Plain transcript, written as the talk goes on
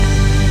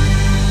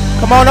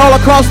Come on, all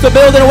across the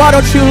building, why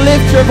don't you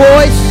lift your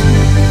voice?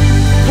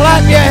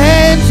 Clap your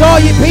hands, all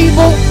you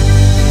people.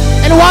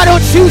 And why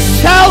don't you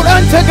shout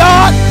unto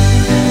God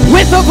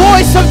with a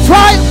voice of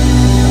triumph?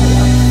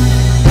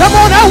 Come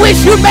on, I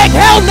wish you'd make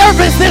hell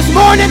nervous this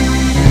morning.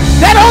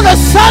 That on a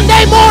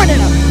Sunday morning,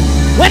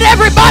 when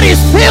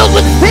everybody's filled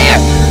with fear,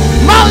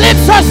 my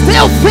lips are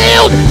still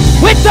filled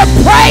with the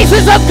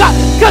praises of God,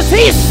 because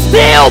he's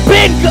still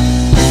been good.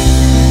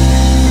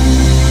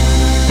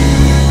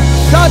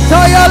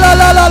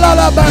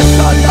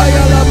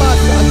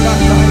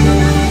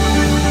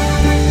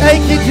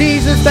 Thank you,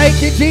 Jesus.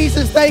 Thank you,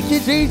 Jesus. Thank you,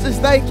 Jesus.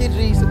 Thank you,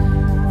 Jesus.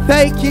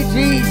 Thank you,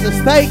 Jesus.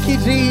 Thank you,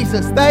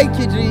 Jesus.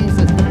 Thank you,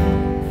 Jesus.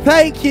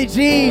 Thank you,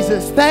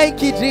 Jesus.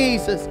 Thank you,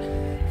 Jesus.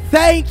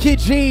 Thank you,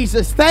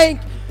 Jesus.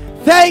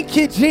 Thank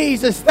you,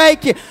 Jesus.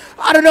 Thank you.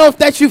 I don't know if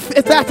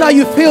that's how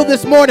you feel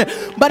this morning,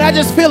 but I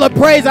just feel a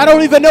praise. I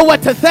don't even know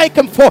what to thank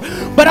him for,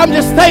 but I'm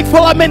just thankful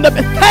I'm in the.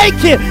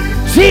 Thank you,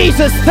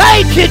 Jesus.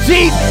 Thank you,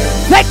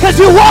 Jesus. Because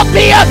you woke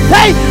me up.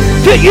 Thank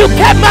you. You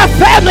kept my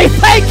family.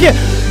 Thank you.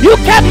 You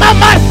kept my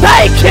mind.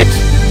 Thank you.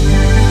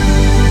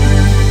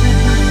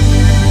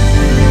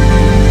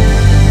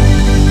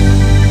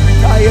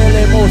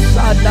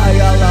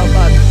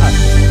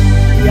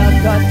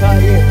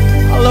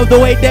 I love the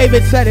way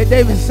David said it.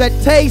 David said,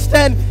 taste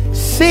and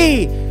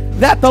see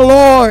that the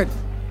Lord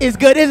is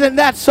good. Isn't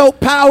that so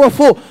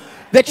powerful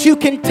that you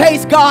can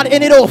taste God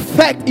and it'll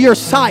affect your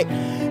sight?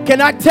 Can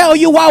I tell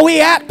you why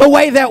we act the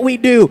way that we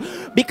do?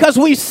 Because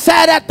we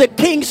sat at the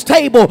king's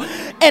table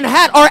and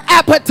had our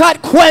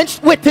appetite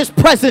quenched with his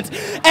presence,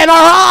 and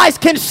our eyes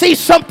can see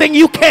something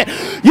you can't.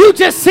 You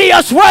just see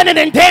us running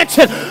and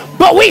dancing,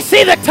 but we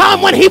see the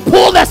time when he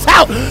pulled us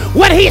out,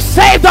 when he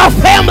saved our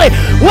family,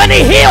 when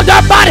he healed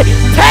our body.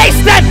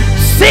 Taste and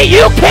see.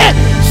 You can't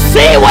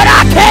see what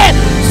I can,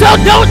 so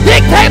don't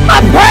dictate my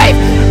praise.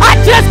 I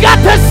just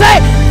got to say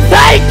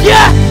thank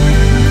you.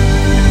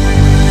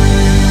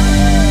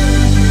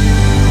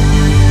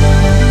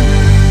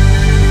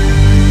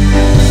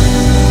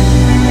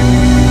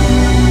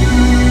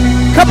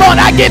 Come on,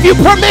 I give you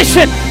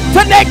permission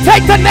to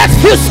take the next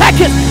few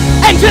seconds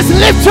and just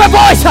lift your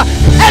voice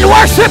and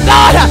worship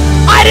God.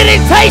 I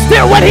didn't taste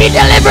it when he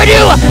delivered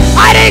you.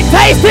 I didn't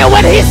taste it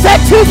when he set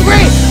you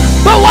free.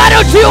 But why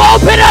don't you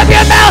open up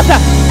your mouth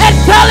and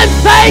tell him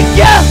thank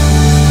you?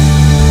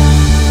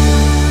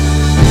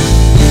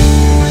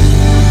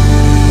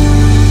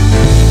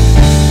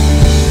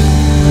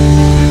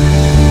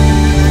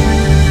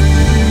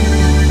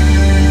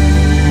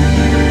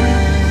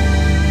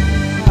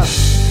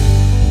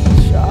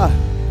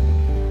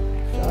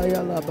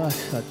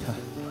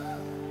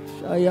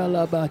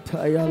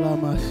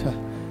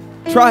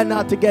 Try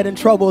not to get in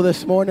trouble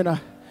this morning. I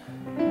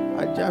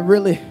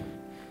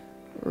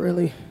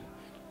really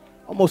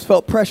almost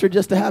felt pressure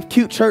just to have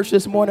cute church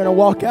this morning and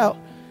walk out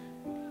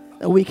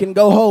and we can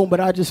go home, but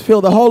I just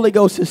feel the Holy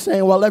Ghost is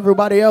saying, while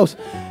everybody else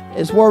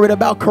is worried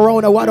about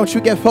Corona, why don't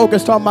you get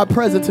focused on my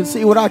presence and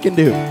see what I can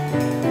do?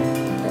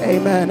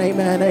 Amen,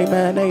 amen,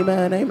 amen,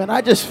 amen, amen.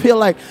 I just feel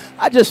like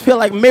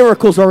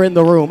miracles are in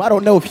the room. I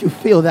don't know if you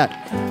feel that.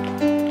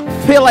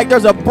 Feel like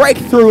there's a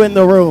breakthrough in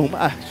the room.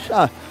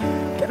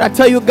 Can I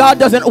tell you, God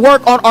doesn't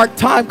work on our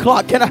time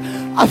clock.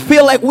 I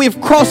feel like we've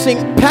crossing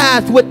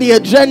paths with the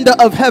agenda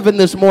of heaven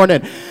this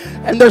morning,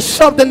 and there's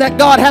something that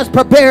God has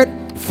prepared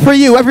for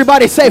you.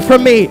 Everybody say, for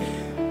me.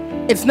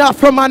 It's not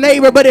for my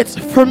neighbor, but it's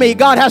for me.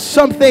 God has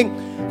something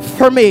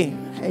for me.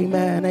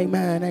 Amen,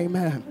 amen,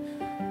 amen.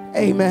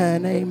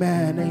 Amen,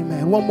 amen,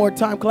 amen. One more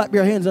time, clap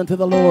your hands unto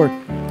the Lord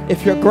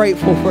if you're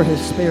grateful for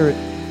his spirit.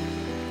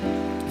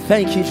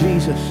 Thank you,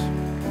 Jesus.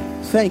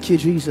 Thank you,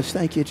 Jesus.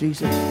 Thank you,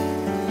 Jesus.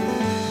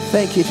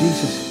 Thank you,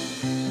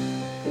 Jesus.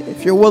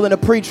 If you're willing to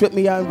preach with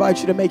me, I invite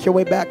you to make your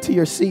way back to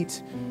your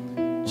seats.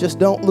 Just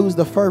don't lose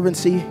the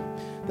fervency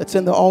that's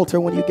in the altar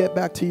when you get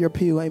back to your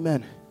pew.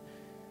 Amen.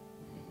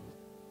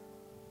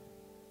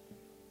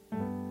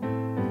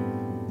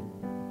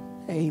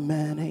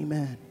 Amen,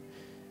 amen.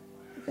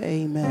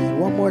 Amen.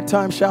 One more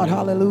time, shout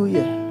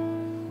hallelujah.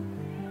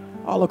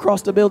 All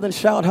across the building,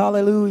 shout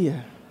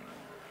hallelujah.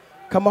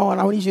 Come on,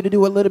 I need you to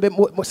do a little bit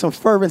more with some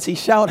fervency.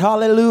 Shout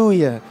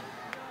hallelujah.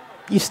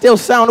 You still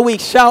sound weak.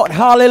 Shout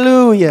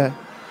hallelujah.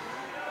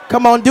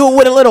 Come on, do it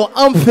with a little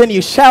umph in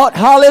you. Shout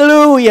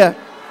hallelujah.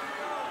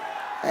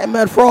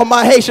 Amen. For all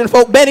my Haitian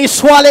folk, Béni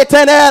soit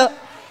l'Éternel.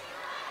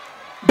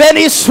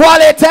 Béni soit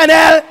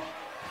l'Éternel.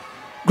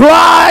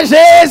 Gloire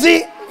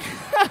Jésus.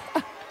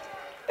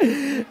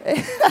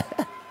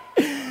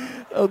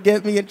 Don't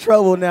get me in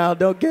trouble now.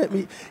 Don't get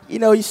me. You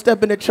know, you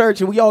step into church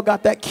and we all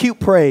got that cute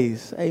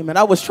praise. Amen.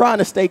 I was trying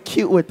to stay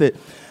cute with it.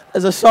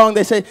 There's a song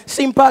they say,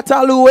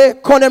 Simpata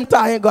loué, konem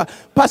ta henga.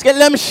 Parce que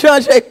l'aime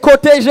changer,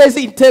 côté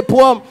Jésus te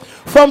poum,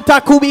 from ta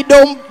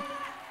kubidom.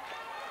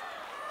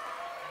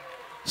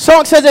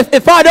 Song says,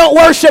 if I don't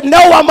worship, no,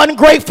 I'm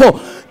ungrateful.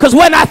 Because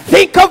when I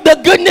think of the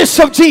goodness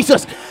of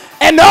Jesus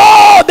and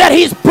all that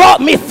he's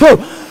brought me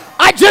through,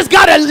 I just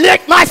got to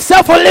lift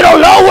myself a little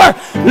lower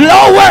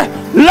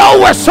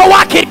so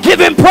I can give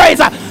him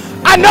praise.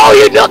 I know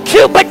you look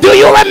cute, but do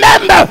you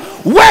remember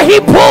where he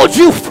pulled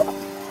you from.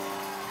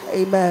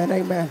 Amen,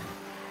 amen.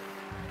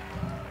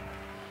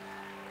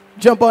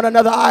 Jump on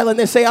another island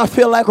and say, I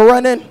feel like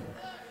running,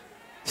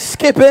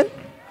 skipping,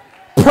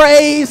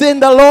 praising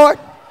the Lord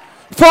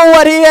for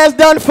what he has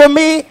done for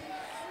me.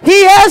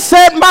 He has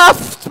set my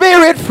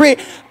spirit free.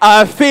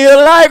 I feel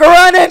like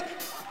running.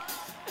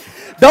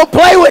 Don't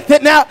play with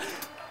it now.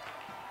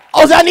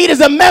 All I need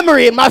is a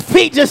memory and my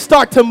feet just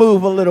start to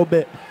move a little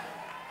bit.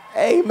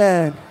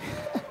 Amen.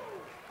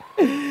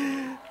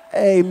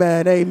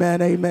 Amen,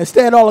 amen, amen.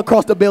 Stand all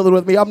across the building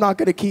with me. I'm not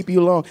going to keep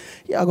you long.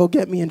 Y'all go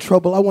get me in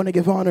trouble. I want to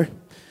give honor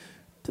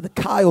to the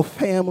Kyle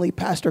family,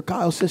 Pastor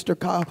Kyle, Sister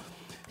Kyle,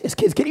 his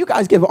kids. Can you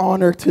guys give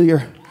honor to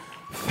your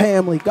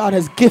family? God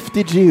has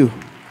gifted you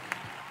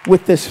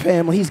with this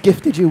family. He's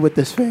gifted you with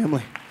this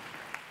family.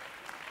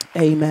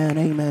 Amen,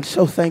 amen.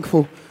 So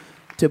thankful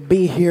to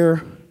be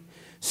here.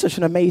 Such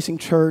an amazing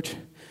church,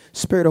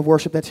 spirit of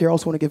worship that's here. I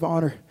also want to give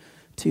honor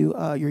to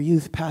your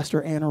youth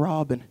pastor, Anna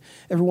Robb, and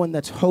everyone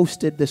that's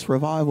hosted this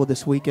revival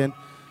this weekend.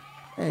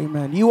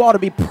 Amen. You ought to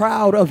be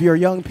proud of your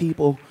young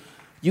people.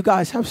 You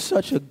guys have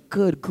such a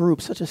good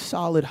group, such a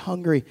solid,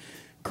 hungry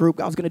group.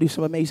 God's going to do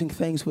some amazing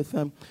things with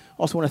them.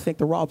 Also want to thank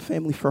the Robb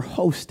family for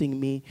hosting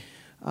me.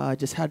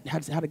 Just had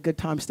a good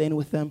time staying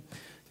with them.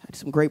 Had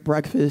some great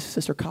breakfast.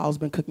 Sister Kyle's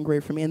been cooking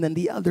great for me. And then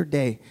the other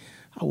day,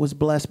 I was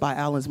blessed by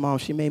Alan's mom.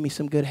 She made me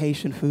some good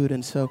Haitian food,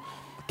 and so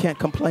can't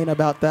complain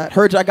about that.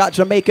 Heard I got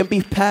Jamaican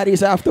beef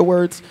patties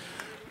afterwards.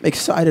 I'm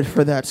excited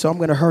for that, so I'm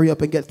going to hurry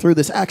up and get through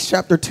this. Acts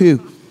chapter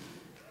 2.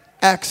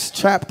 Acts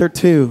chapter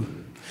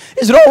 2.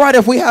 Is it all right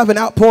if we have an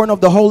outpouring of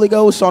the Holy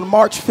Ghost on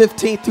March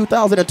 15th,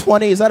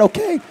 2020? Is that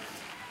okay?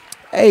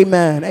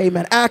 Amen,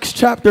 amen. Acts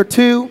chapter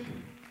 2.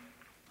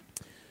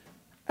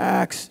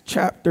 Acts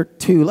chapter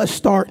 2. Let's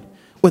start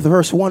with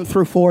verse 1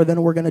 through 4,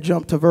 then we're going to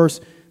jump to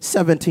verse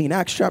 17.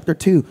 Acts chapter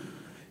 2.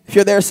 If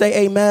you're there,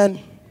 say amen.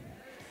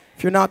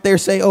 If you're not there,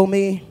 say oh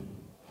me.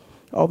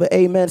 All the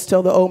amens,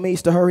 tell the oh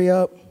me's to hurry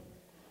up.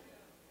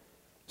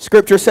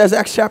 Scripture says,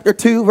 Acts chapter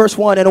 2, verse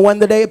 1, and when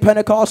the day of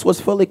Pentecost was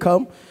fully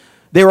come,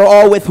 they were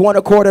all with one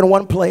accord in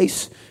one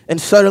place, and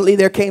suddenly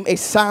there came a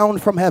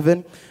sound from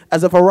heaven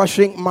as of a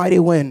rushing mighty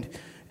wind,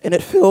 and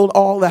it filled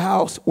all the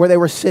house where they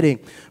were sitting.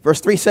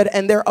 Verse 3 said,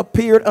 and there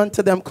appeared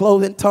unto them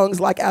cloven tongues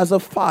like as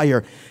of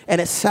fire,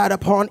 and it sat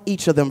upon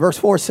each of them. Verse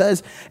 4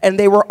 says, and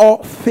they were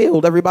all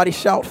filled. Everybody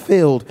shout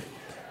filled.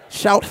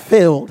 Shout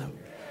filled.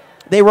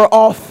 They were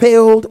all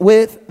filled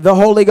with the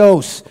Holy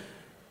Ghost.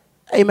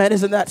 Amen.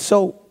 Isn't that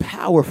so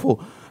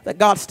powerful that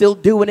God's still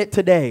doing it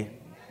today?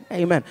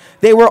 Amen.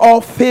 They were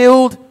all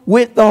filled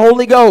with the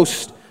Holy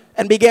Ghost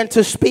and began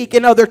to speak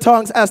in other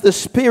tongues as the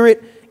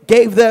Spirit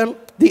gave them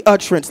the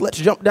utterance. Let's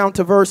jump down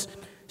to verse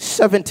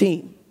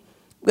 17.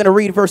 I'm going to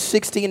read verse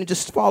 16 and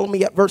just follow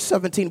me at verse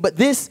 17. But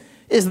this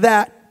is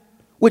that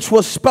which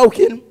was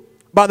spoken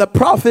by the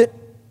prophet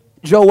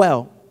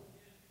Joel.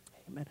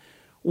 Amen.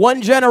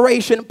 One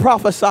generation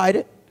prophesied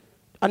it.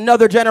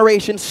 Another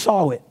generation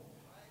saw it.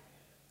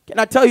 Can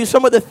I tell you,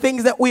 some of the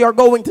things that we are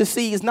going to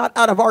see is not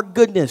out of our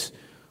goodness,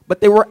 but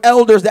there were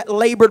elders that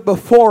labored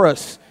before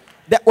us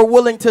that were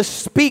willing to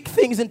speak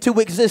things into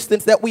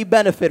existence that we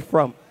benefit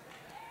from.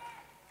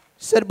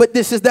 Said, but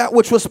this is that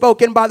which was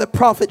spoken by the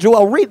prophet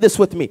Joel. Read this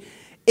with me.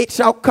 It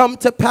shall come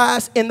to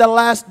pass in the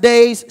last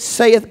days,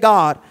 saith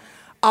God,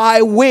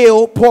 I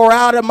will pour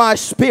out of my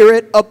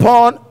spirit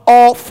upon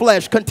all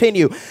flesh.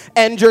 Continue.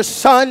 And your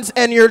sons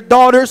and your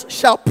daughters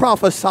shall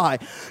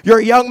prophesy.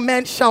 Your young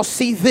men shall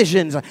see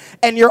visions,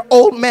 and your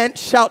old men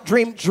shall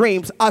dream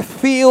dreams. I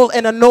feel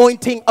an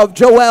anointing of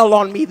Joel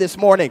on me this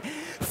morning,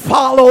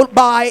 followed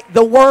by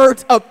the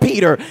words of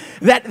Peter,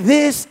 that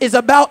this is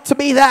about to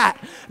be that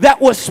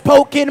was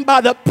spoken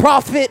by the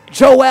prophet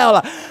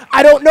Joel.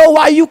 I don't know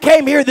why you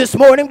came here this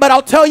morning, but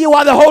I'll tell you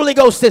why the Holy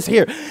Ghost is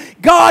here.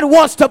 God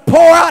wants to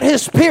pour out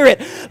his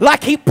spirit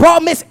like he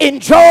promised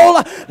in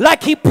Joel,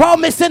 like he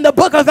promised in the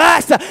book of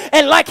Acts,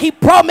 and like he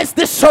promised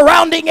this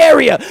surrounding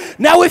area.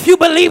 Now, if you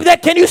believe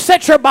that, can you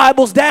set your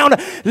Bibles down,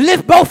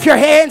 lift both your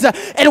hands,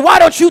 and why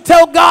don't you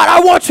tell God, I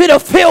want you to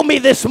fill me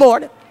this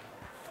morning.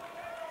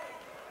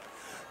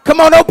 Come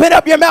on, open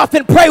up your mouth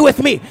and pray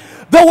with me.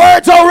 The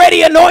word's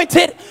already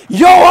anointed.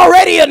 You're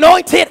already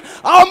anointed.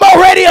 I'm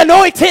already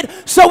anointed.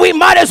 So we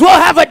might as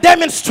well have a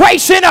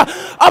demonstration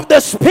of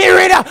the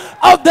Spirit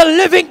of the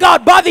living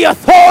God. By the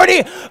authority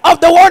of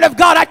the Word of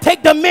God, I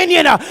take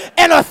dominion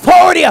and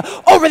authority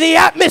over the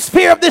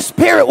atmosphere of the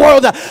spirit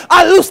world.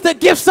 I loose the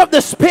gifts of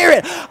the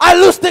Spirit. I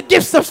loose the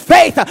gifts of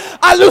faith.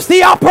 I loose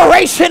the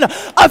operation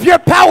of your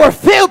power.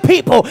 Fill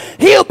people,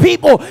 heal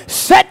people,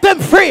 set them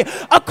free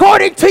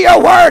according to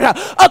your word,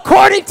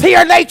 according to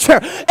your nature,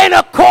 and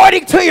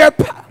according to your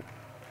power.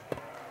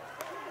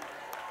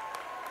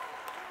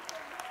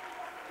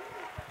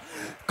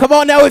 Come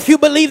on now, if you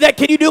believe that,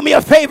 can you do me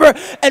a favor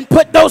and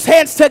put those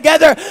hands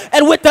together,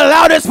 and with the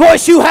loudest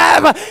voice you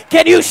have,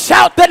 can you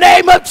shout the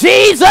name of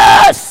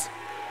Jesus?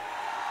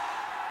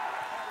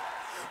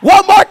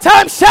 One more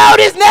time, shout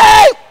his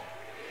name.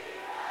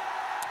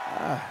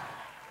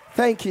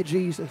 Thank you,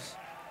 Jesus.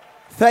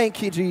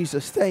 Thank you,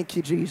 Jesus. Thank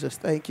you, Jesus.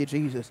 Thank you,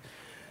 Jesus.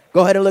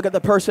 Go ahead and look at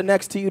the person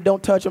next to you.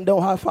 Don't touch them.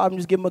 Don't high five them.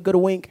 Just give them a good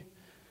wink.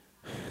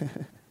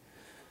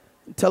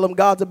 Tell them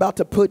God's about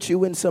to put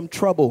you in some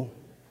trouble.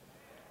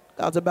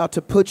 God's about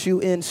to put you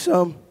in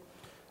some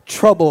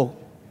trouble.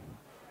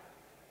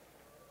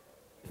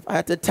 If I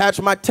had to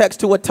attach my text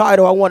to a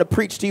title, I want to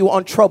preach to you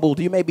on troubled.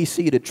 You may be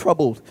seated.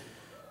 Troubled.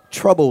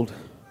 Troubled.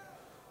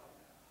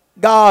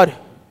 God,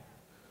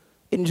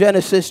 in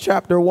Genesis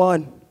chapter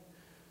 1,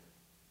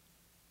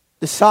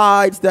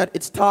 decides that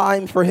it's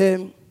time for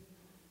him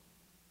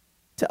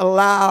to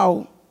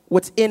allow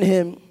what's in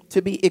him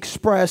to be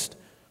expressed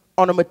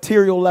on a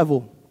material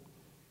level.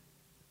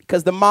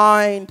 Because the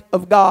mind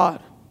of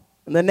God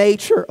and the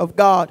nature of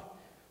God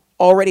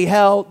already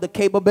held the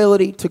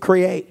capability to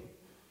create.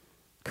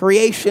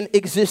 Creation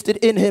existed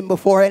in him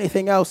before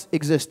anything else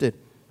existed.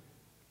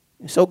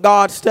 And so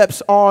God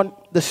steps on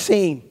the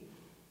scene.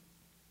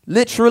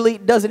 Literally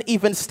doesn't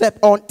even step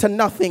on to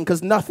nothing,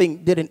 because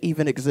nothing didn't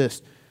even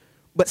exist.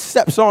 But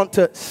steps on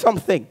to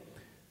something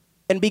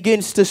and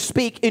begins to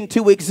speak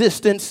into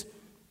existence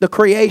the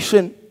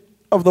creation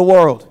of the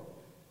world.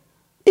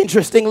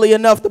 Interestingly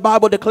enough, the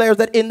Bible declares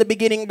that in the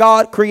beginning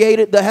God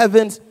created the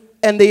heavens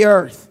and the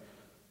earth.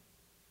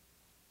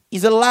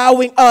 He's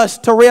allowing us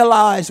to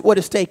realize what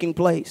is taking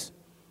place.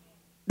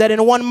 That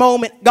in one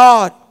moment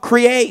God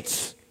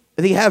creates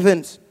the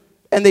heavens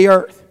and the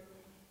earth.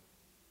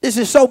 This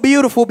is so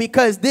beautiful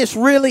because this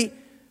really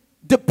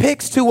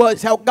depicts to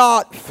us how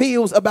God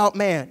feels about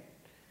man.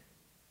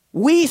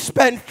 We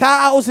spend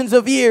thousands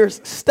of years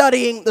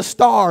studying the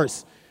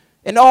stars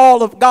and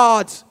all of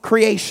God's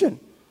creation.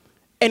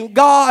 And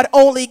God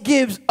only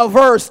gives a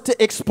verse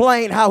to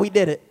explain how he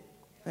did it.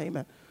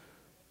 Amen.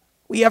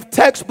 We have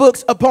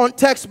textbooks upon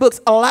textbooks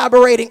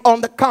elaborating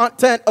on the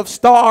content of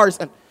stars.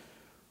 And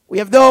we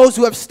have those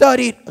who have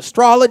studied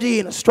astrology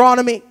and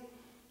astronomy.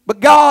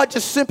 But God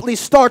just simply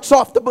starts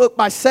off the book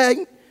by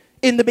saying,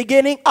 in the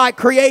beginning, I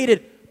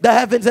created the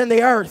heavens and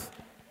the earth,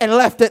 and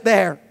left it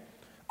there.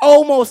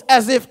 Almost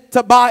as if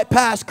to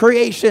bypass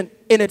creation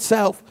in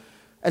itself.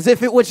 As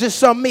if it was just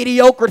some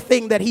mediocre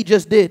thing that he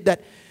just did.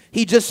 That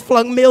he just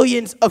flung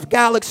millions of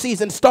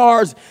galaxies and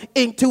stars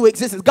into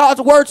existence.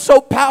 God's word's so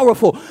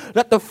powerful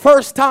that the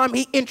first time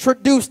he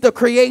introduced the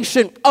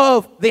creation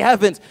of the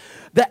heavens,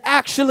 that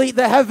actually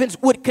the heavens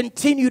would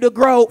continue to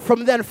grow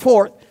from then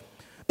forth.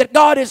 That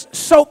God is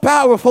so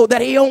powerful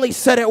that he only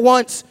said it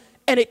once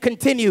and it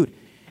continued.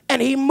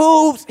 And he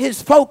moves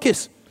his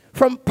focus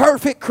from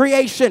perfect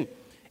creation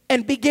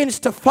and begins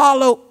to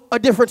follow a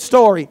different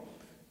story.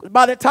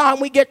 By the time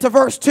we get to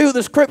verse 2,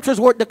 the scriptures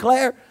would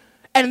declare,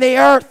 and the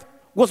earth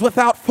was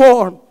without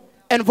form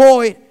and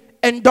void,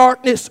 and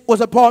darkness was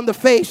upon the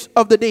face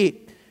of the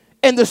deep.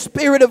 And the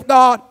Spirit of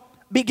God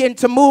began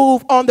to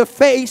move on the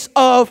face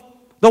of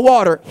the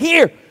water.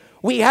 Here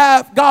we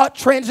have God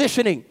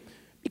transitioning,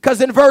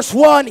 because in verse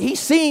 1, he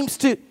seems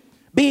to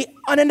be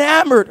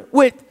unenamored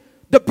with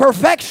the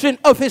perfection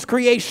of his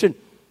creation.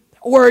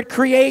 The word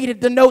created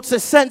denotes a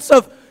sense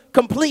of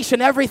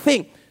completion.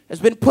 Everything has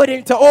been put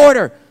into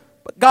order.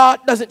 But God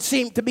doesn't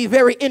seem to be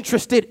very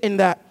interested in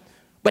that.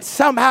 But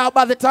somehow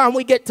by the time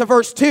we get to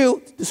verse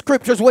 2, the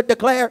scriptures would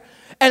declare,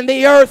 and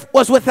the earth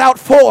was without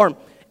form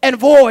and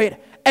void,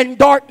 and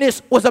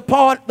darkness was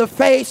upon the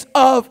face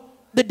of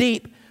the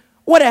deep.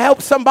 I want to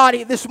help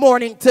somebody this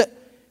morning to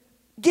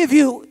give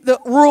you the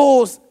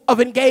rules of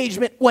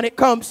engagement when it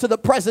comes to the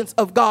presence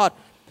of God.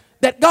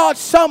 That God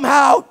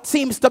somehow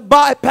seems to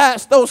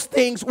bypass those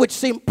things which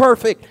seem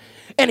perfect,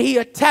 and he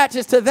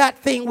attaches to that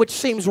thing which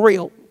seems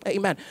real.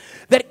 Amen.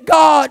 That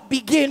God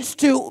begins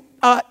to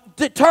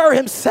deter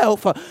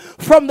himself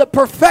from the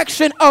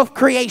perfection of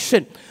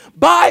creation,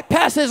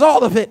 bypasses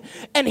all of it,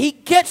 and he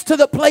gets to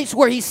the place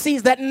where he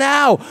sees that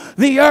now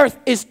the earth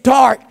is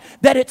dark,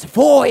 that it's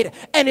void,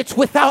 and it's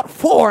without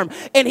form,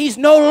 and he's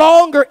no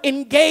longer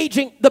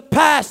engaging the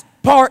past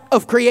part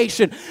of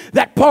creation,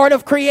 that part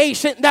of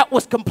creation that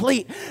was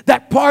complete,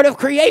 that part of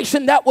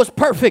creation that was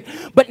perfect.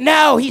 But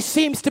now he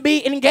seems to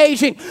be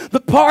engaging the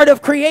part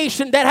of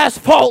creation that has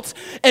faults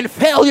and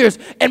failures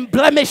and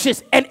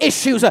blemishes and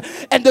issues,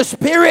 and the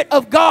Spirit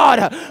of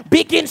God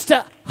begins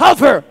to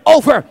hover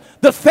over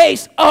the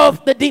face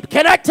of the deep.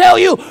 Can I tell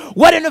you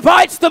what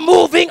invites the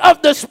moving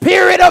of the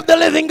Spirit of the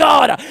living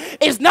God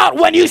is not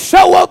when you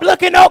show up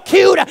looking all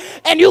cute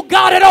and you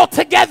got it all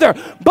together,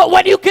 but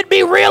when you can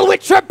be real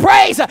with your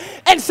praise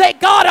and say,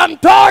 God, I'm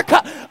dark,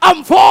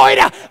 I'm void,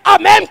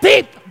 I'm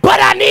empty, but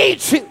I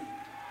need you.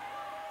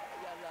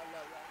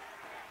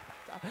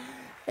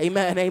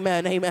 Amen,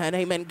 amen, amen,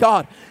 amen.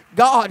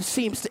 God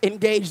seems to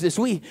engage this.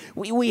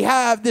 We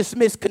have this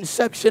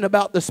misconception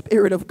about the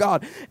Spirit of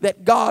God,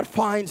 that God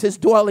finds his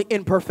dwelling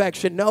in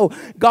perfection. No,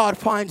 God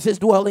finds his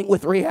dwelling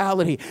with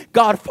reality.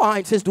 God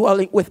finds his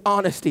dwelling with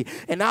honesty.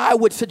 And I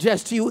would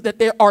suggest to you that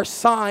there are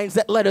signs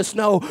that let us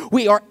know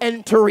we are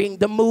entering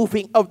the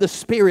moving of the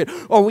Spirit,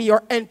 or we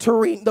are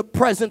entering the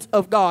presence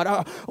of God.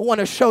 I want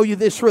to show you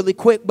this really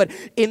quick, but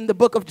in the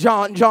book of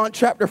John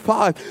chapter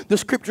 5, the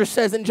scripture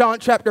says in John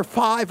chapter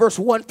 5, verse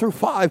 1 through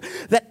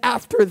 5, that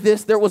after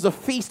this there was was a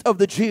feast of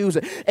the Jews,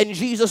 and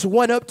Jesus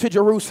went up to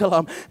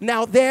Jerusalem.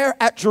 Now there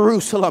at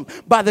Jerusalem,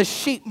 by the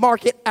sheep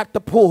market at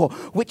the pool,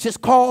 which is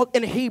called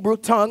in Hebrew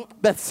tongue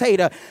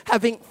Bethsaida,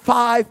 having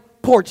 5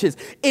 porches.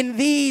 In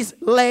these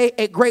lay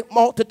a great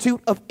multitude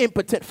of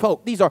impotent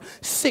folk. These are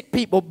sick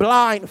people,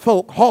 blind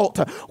folk, halt,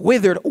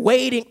 withered,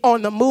 waiting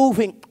on the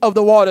moving of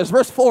the waters.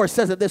 Verse 4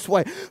 says it this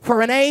way: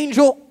 for an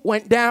angel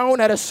went down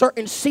at a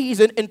certain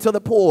season into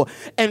the pool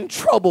and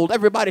troubled.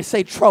 Everybody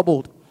say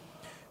troubled.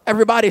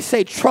 Everybody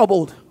say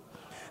troubled.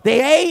 The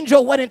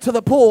angel went into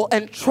the pool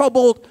and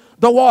troubled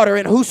the water,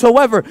 and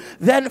whosoever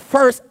then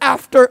first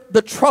after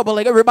the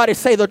troubling, everybody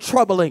say the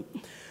troubling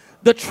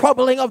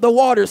of the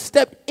water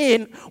stepped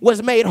in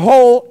was made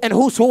whole, and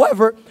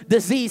whosoever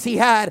disease he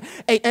had,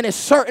 and a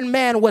certain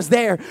man was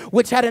there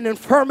which had an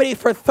infirmity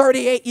for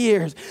 38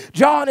 years.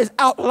 John is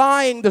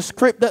outlining the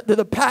script,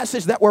 the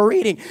passage that we're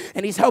reading,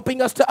 and he's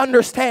helping us to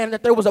understand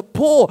that there was a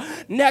pool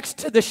next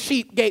to the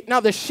sheep gate.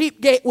 Now the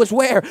sheep gate was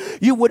where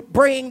you would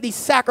bring these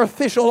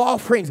sacrificial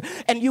offerings,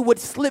 and you would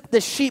slip the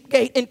sheep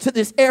gate into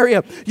this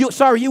area. You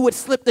would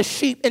slip the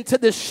sheep into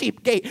this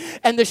sheep gate,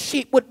 and the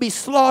sheep would be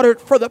slaughtered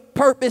for the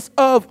purpose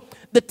of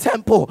the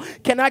temple.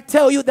 Can I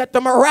tell you that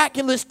the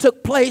miraculous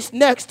took place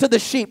next to the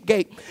sheep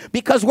gate?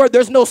 Because where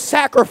there's no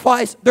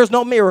sacrifice, there's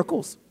no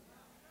miracles.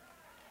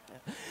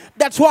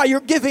 That's why your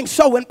giving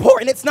so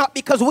important. It's not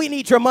because we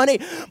need your money,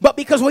 but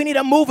because we need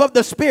a move of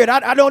the Spirit.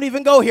 I don't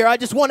even go here. I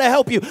just want to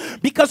help you.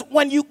 Because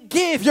when you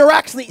give, you're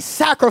actually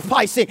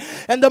sacrificing.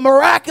 And the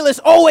miraculous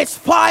always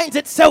finds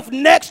itself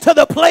next to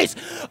the place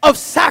of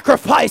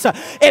sacrifice.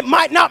 It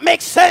might not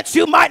make sense.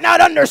 You might not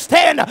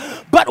understand.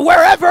 But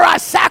wherever I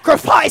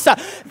sacrifice,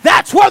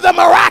 that's where the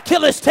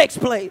miraculous takes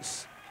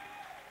place.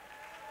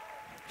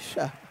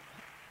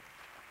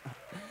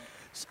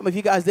 Some of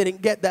you guys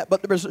didn't get that,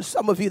 but there's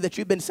some of you that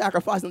you've been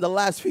sacrificing the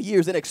last few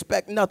years and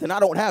expect nothing.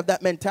 I don't have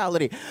that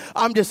mentality.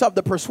 I'm just of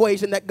the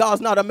persuasion that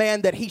God's not a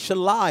man that he should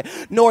lie,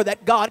 nor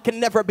that God can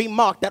never be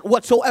mocked, that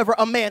whatsoever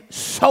a man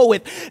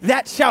soweth,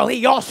 that shall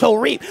he also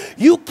reap.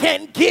 You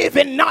can give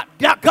and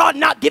God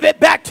not give it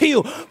back to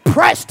you.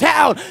 Pressed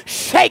down,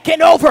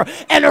 shaken over,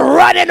 and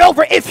running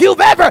over. If you've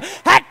ever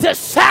had to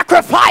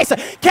sacrifice,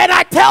 can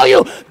I tell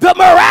you, the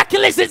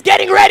miraculous is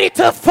getting ready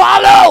to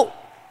follow.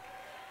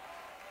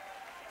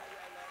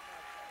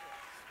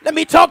 Let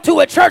me talk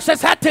to a church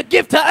that's had to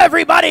give to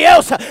everybody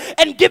else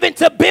and given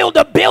to build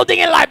a building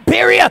in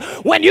Liberia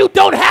when you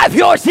don't have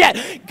yours yet.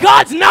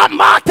 God's not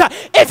mocked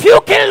if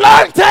you can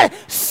learn to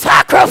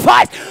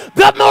sacrifice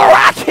the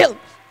miraculous.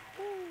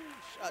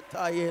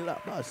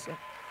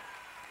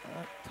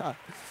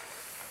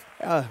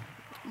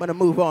 I'm going to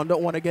move on.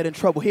 Don't want to get in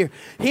trouble. Here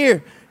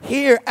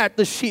at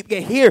the sheep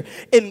gate, here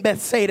in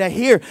Bethsaida,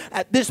 here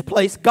at this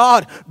place,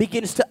 God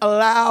begins to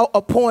allow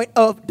a point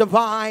of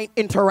divine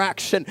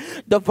interaction.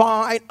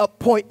 Divine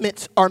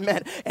appointments are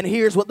met. And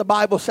here's what the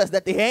Bible says,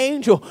 that the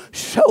angel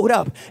showed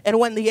up. And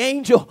when the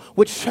angel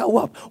would show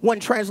up,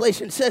 one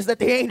translation says that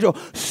the angel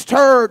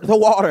stirred the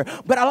water.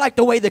 But I like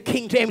the way the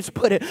King James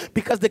put it,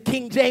 because the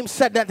King James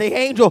said that the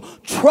angel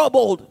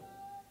troubled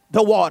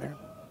the water.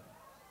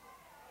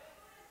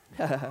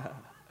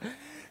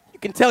 You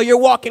can tell you're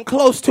walking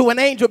close to an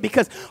angel,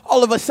 because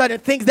all of a sudden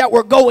things that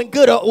were going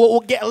good will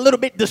get a little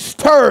bit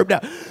disturbed.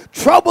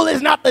 Trouble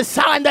is not the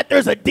sign that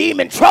there's a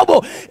demon.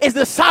 Trouble is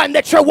the sign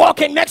that you're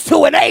walking next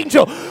to an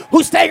angel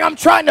who's saying, I'm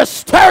trying to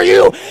stir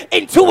you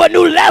into a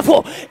new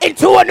level,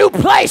 into a new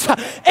place.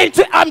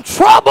 I'm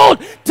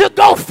troubled to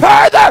go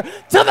further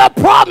to the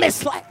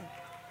promised land.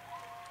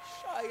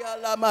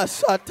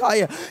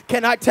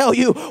 Can I tell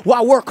you,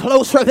 while we're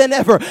closer than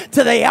ever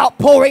to the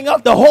outpouring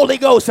of the Holy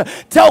Ghost,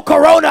 tell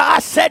Corona I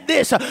said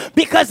this,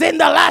 because in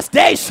the last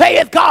days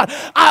saith God,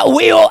 I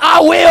will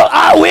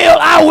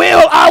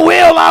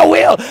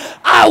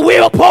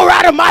pour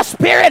out of my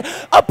Spirit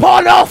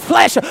upon all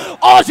flesh.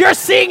 All you're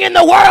seeing in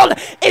the world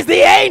is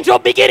the angel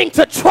beginning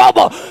to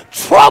trouble the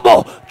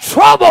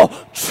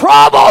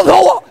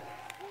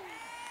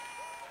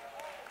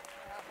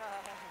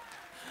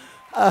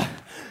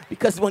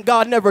because when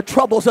God never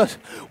troubles us,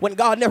 when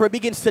God never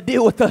begins to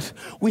deal with us,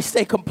 we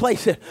stay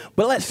complacent.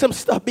 But let some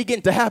stuff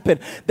begin to happen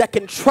that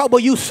can trouble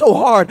you so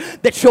hard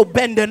that you'll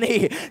bend a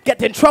knee.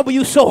 Can trouble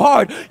you so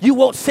hard you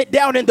won't sit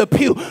down in the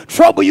pew.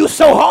 Trouble you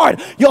so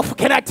hard,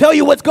 can I tell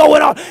you what's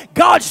going on?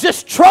 God's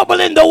just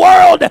troubling the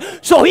world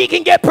so he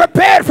can get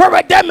prepared for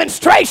a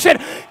demonstration,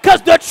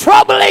 because the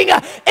troubling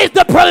is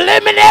the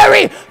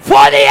preliminary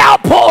for the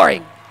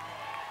outpouring.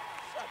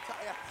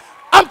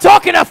 I'm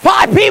talking to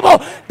 5 people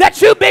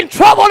that you've been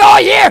troubled all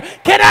year.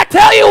 Can I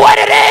tell you what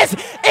it is?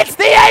 It's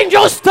the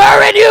angel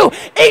stirring you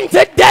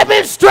into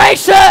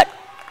demonstration.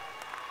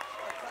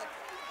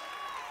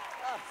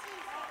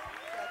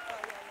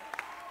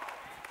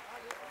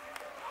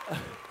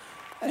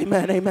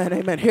 Amen, amen,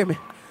 amen. Hear me.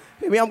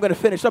 Hear me. I'm going to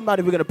finish. I'm not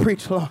even going to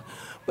preach long.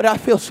 But I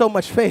feel so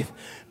much faith,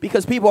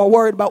 because people are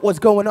worried about what's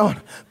going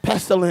on.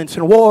 Pestilence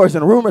and wars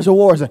and rumors of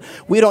wars. And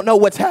we don't know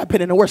what's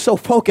happening, and we're so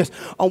focused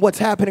on what's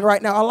happening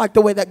right now. I like the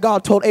way that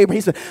God told Abraham.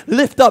 He said,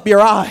 lift up your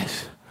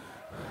eyes.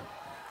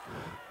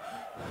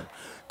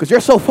 Because you're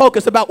so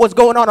focused about what's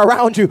going on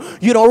around you,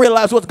 you don't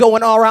realize what's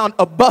going on around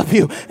above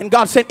you. And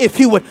God said, if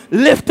you would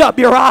lift up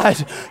your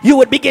eyes, you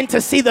would begin to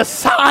see the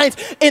signs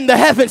in the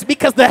heavens,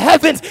 because the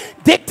heavens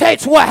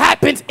dictates what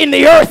happens in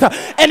the earth.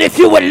 And if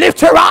you would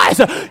lift your eyes,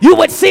 you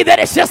would see that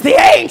it's just the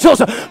angels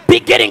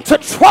beginning to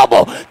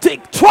trouble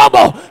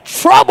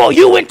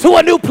you into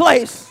a new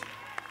place.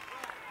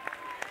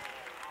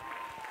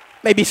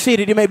 May be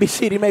seated, you may be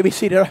seated, you may be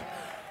seated. I'm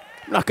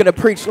not going to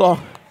preach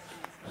long,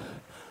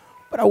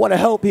 but I want to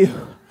help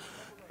you,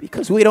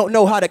 because we don't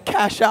know how to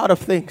cash out of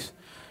things.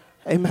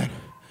 Amen.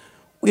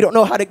 We don't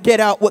know how to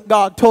get out what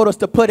God told us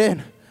to put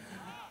in.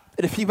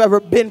 That if you've ever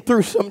been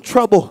through some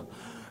trouble,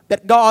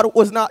 that God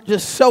was not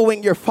just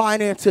sowing your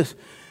finances.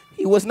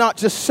 He was not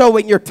just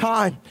sowing your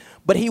time,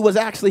 but he was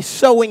actually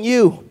sowing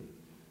you.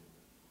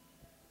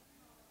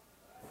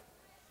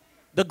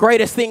 The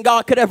greatest thing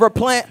God could ever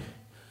plant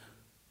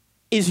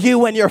is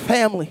you and your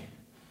family.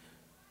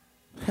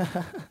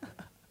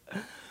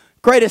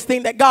 Greatest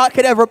thing that God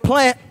could ever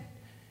plant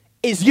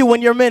is you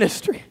and your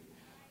ministry.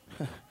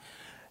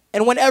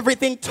 And when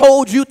everything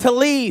told you to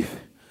leave,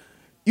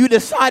 you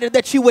decided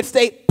that you would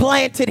stay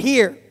planted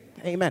here.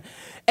 Amen.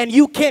 And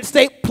you can't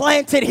stay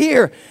planted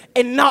here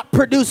and not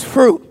produce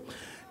fruit.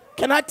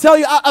 Can I tell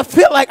you, I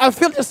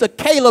feel just a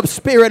Caleb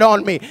spirit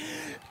on me,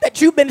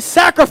 that you've been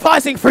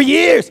sacrificing for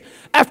years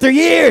after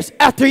years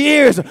after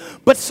years,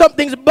 but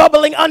something's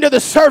bubbling under the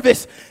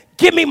surface.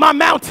 Give me my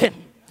mountain.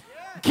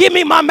 Give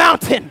me my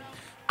mountain.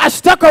 I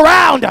stuck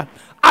around.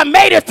 I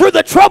made it through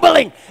the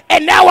troubling,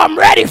 and now I'm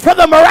ready for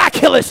the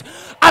miraculous.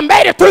 I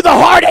made it through the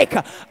heartache.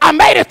 I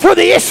made it through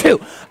the issue.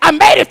 I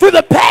made it through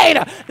the pain.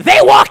 They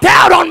walked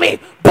out on me,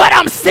 but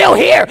I'm still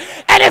here.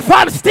 And if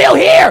I'm still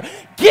here,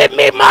 give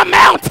me my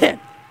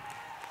mountain.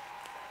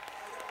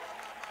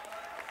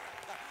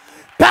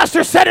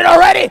 Pastor said it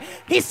already.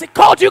 He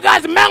called you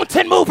guys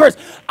mountain movers.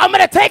 I'm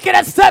going to take it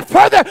a step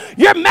further.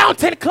 You're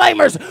mountain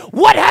claimers.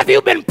 What have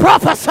you been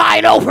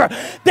prophesying over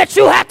that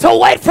you had to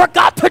wait for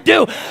God to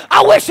do?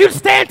 I wish you'd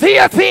stand to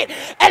your feet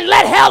and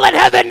let hell and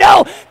heaven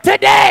know,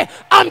 today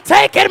I'm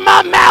taking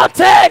my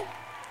mountain.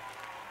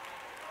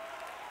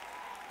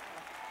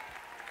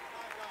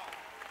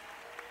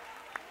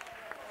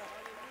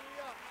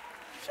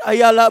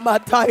 Can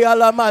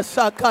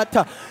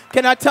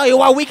I tell you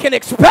why we can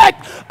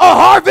expect a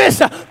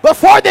harvest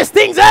before this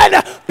thing's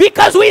end?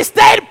 Because we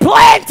stayed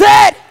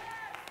planted.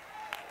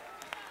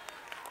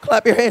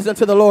 Clap your hands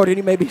unto the Lord, and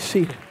you may be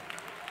seated.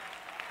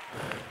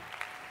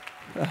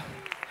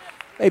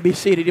 May be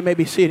seated. You may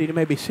be seated. You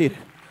may be seated.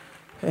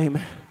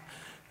 Amen.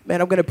 Man,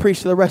 I'm going to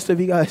preach to the rest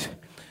of you guys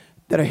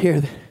that are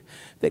here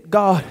that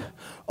God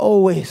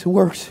always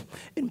works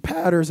in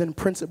patterns and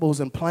principles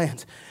and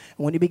plans.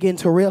 And when you begin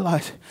to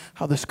realize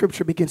how the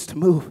scripture begins to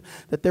move,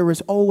 that there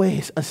is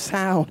always a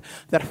sound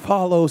that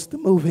follows the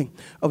moving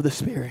of the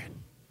Spirit.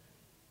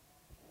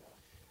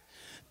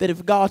 That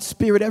if God's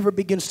Spirit ever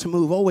begins to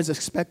move, always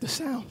expect a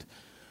sound.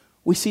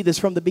 We see this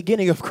from the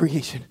beginning of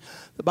creation.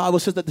 The Bible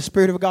says that the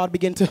Spirit of God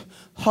began to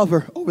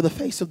hover over the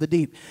face of the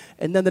deep.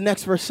 And then the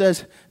next verse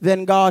says,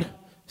 then God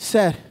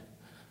said.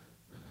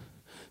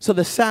 So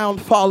the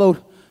sound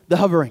followed the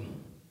hovering.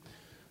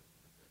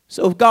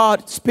 So if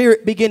God's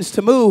Spirit begins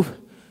to move,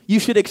 you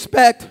should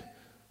expect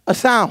a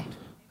sound.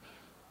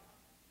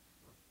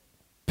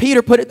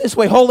 Peter put it this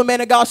way: holy men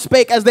of God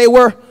spake as they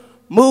were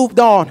moved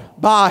on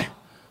by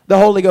the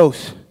Holy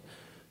Ghost.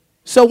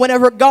 So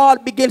whenever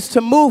God begins to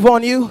move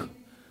on you,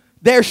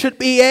 there should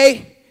be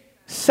a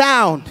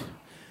sound,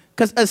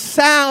 because a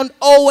sound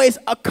always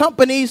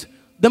accompanies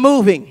the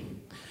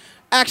moving.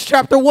 Acts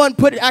chapter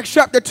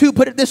 2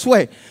 put it this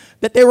way: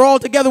 that they were all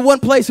together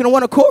one place in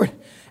one accord,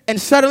 and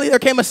suddenly there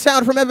came a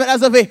sound from heaven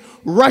as of a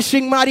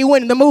rushing mighty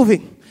wind, the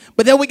moving.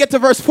 But then we get to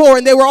verse 4,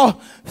 and they were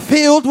all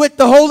filled with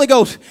the Holy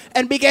Ghost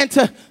and began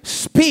to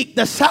speak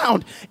the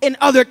sound in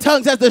other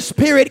tongues as the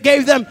Spirit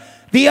gave them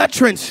the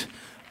utterance.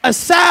 A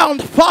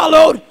sound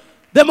followed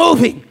the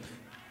moving.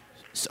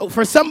 So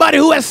for somebody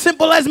who as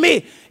simple as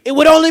me, it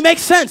would only make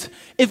sense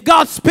if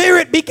God's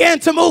Spirit began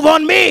to move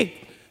on me,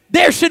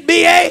 there should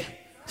be a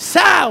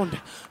sound.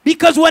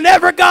 Because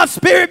whenever God's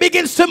Spirit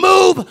begins to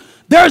move,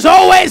 there's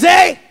always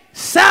a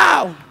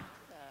sound.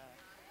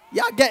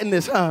 Y'all getting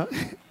this, huh?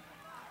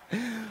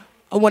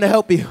 I want to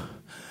help you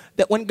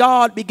that when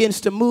God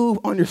begins to move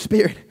on your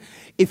spirit,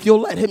 if you'll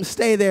let him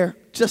stay there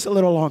just a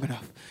little long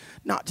enough,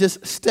 not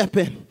just step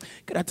in.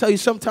 Can I tell you,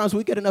 sometimes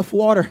we get enough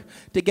water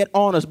to get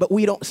on us, but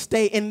we don't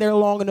stay in there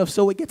long enough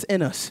so it gets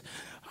in us.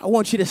 I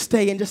want you to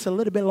stay in just a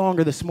little bit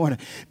longer this morning,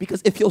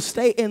 because if you'll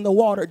stay in the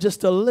water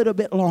just a little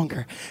bit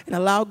longer and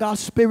allow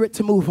God's Spirit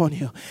to move on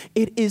you,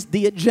 it is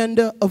the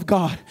agenda of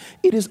God.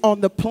 It is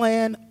on the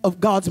plan of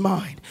God's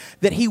mind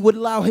that he would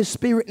allow his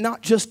Spirit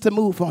not just to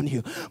move on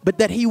you, but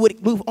that he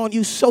would move on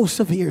you so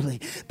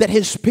severely that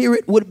his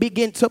Spirit would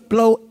begin to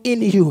blow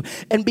in you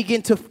and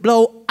begin to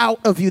blow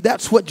out of you.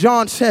 That's what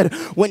John said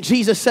when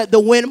Jesus said the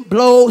wind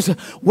blows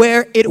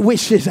where it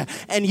wishes,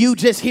 and you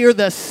just hear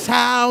the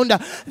sound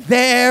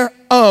thereof.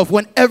 of,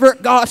 whenever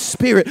God's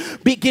Spirit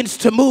begins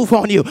to move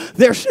on you,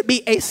 there should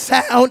be a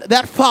sound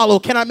that follow.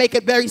 Can I make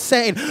it very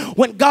sane?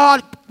 When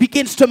God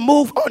begins to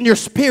move on your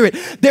spirit,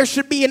 there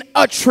should be an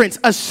utterance,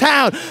 a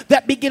sound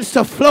that begins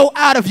to flow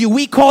out of you.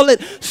 We call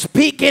it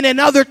speaking in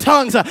other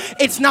tongues.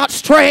 It's not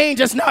strange.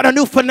 It's not a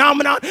new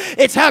phenomenon.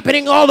 It's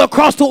happening all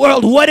across the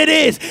world. What it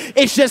is,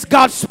 it's just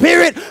God's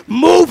Spirit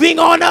moving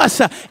on us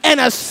and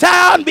a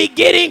sound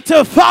beginning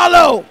to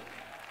follow.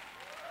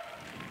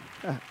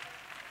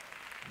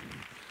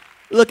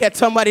 Look at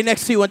somebody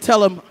next to you and tell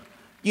them,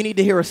 you need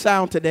to hear a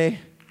sound today.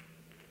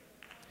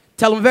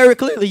 Tell them very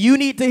clearly, you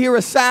need to hear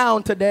a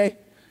sound today.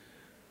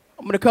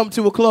 I'm going to come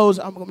to a close.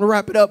 I'm going to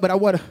wrap it up, but I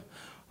want to,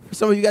 for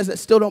some of you guys that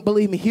still don't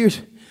believe me,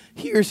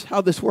 here's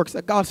how this works.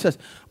 That God says,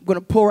 I'm going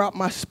to pour out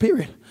my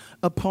Spirit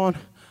upon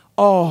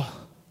all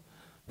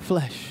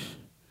flesh.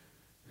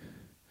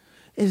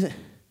 Isn't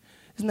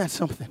that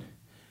something?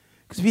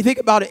 Because if you think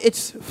about it,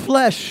 it's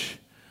flesh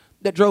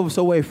that drove us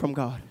away from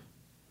God.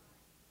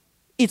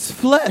 It's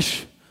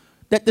flesh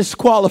that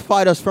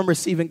disqualified us from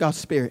receiving God's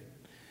Spirit.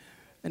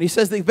 And he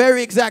says the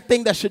very exact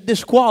thing that should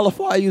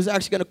disqualify you is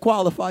actually going to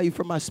qualify you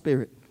for my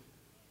Spirit.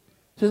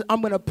 He says,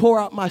 I'm going to pour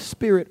out my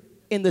Spirit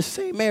in the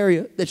same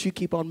area that you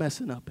keep on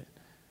messing up in.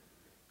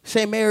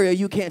 Same area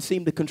you can't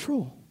seem to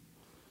control.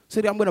 So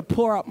I'm going to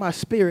pour out my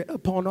Spirit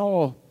upon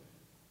all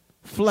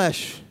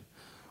flesh.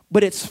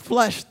 But it's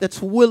flesh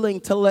that's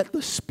willing to let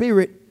the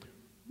Spirit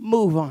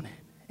move on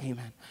it.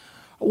 Amen.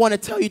 I want to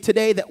tell you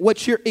today that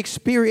what you're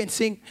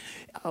experiencing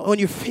when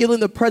you're feeling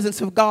the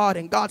presence of God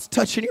and God's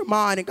touching your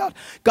mind and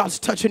God's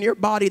touching your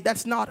body,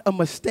 that's not a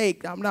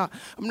mistake. I'm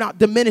not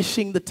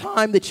diminishing the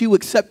time that you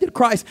accepted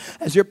Christ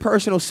as your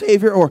personal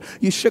Savior, or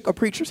you shook a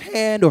preacher's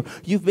hand, or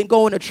you've been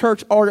going to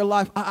church all your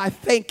life. I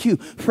thank you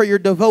for your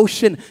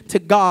devotion to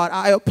God.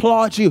 I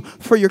applaud you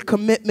for your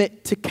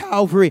commitment to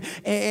Calvary.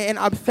 And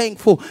I'm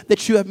thankful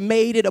that you have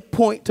made it a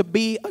point to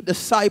be a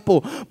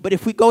disciple. But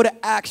if we go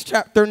to Acts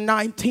chapter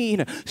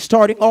 19,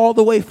 starting all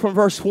the way from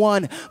verse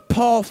 1,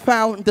 Paul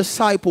found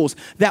disciples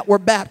that were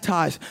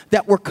baptized,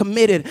 that were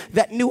committed,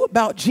 that knew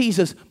about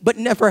Jesus, but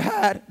never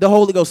had the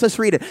Holy Ghost. Let's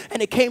read it.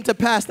 And it came to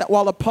pass that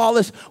while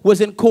Apollos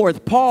was in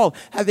Corinth, Paul,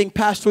 having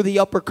passed through the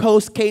upper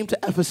coast, came to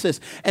Ephesus,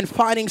 and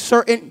finding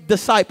certain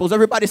disciples.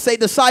 Everybody say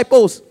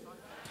disciples.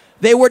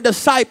 They were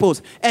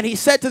disciples. And he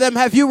said to them,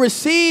 have you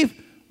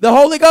received the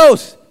Holy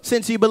Ghost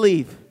since you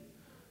believe?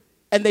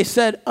 And they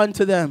said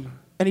unto them,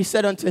 and he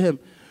said unto him,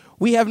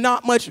 we have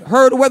not much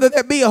heard whether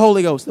there be a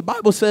Holy Ghost. The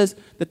Bible says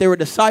that they were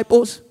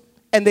disciples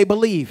and they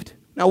believed.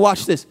 Now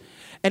watch this.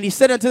 And he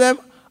said unto them,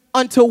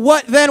 unto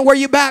what then were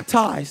you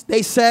baptized?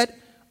 They said,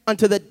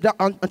 unto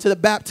the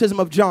baptism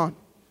of John.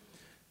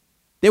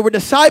 They were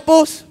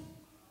disciples,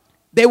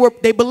 they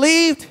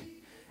believed,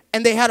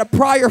 and they had a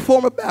prior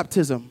form of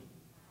baptism,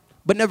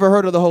 but never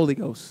heard of the Holy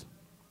Ghost.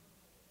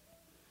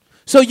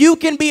 So you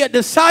can be a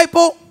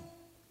disciple,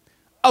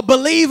 a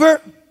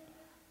believer,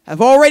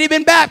 have already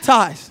been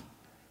baptized,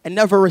 and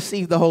never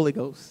received the Holy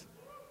Ghost.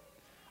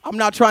 I'm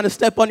not trying to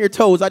step on your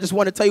toes. I just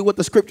want to tell you what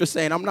the scripture's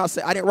saying. I'm not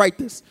saying, I didn't write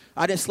this.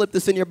 I didn't slip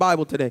this in your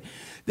Bible today.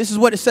 This is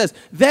what it says.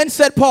 Then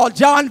said Paul,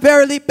 John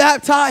verily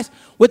baptized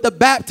with the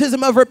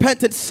baptism of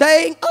repentance,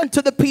 saying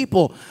unto the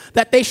people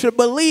that they should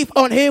believe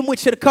on him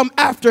which should come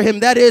after him,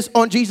 that is,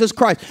 on Jesus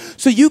Christ.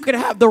 So you can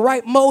have the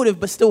right motive,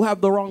 but still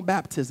have the wrong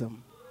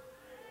baptism.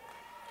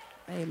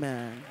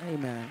 Amen.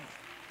 Amen.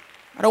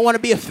 I don't want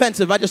to be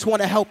offensive. I just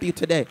want to help you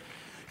today.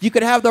 You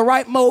could have the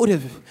right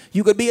motive.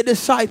 You could be a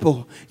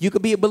disciple. You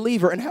could be a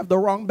believer and have the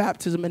wrong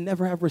baptism and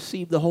never have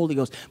received the Holy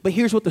Ghost. But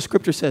here's what the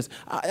scripture says.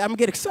 I'm going to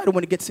get excited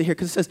when it gets to here,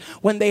 because it says,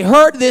 when they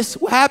heard this,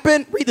 what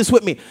happened? Read this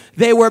with me.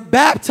 They were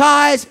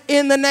baptized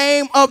in the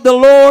name of the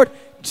Lord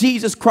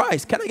Jesus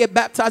Christ. Can I get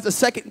baptized a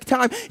second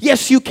time?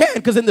 Yes, you can,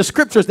 because in the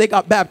scriptures, they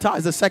got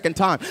baptized a second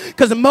time.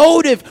 Because the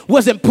motive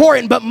was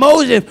important, but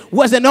motive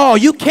wasn't all.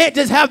 You can't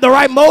just have the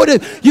right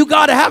motive. You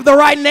got to have the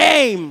right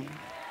name.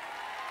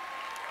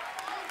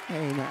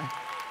 Amen.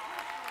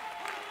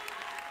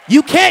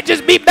 You can't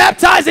just be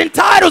baptized in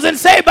titles and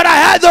say, but I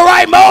had the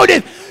right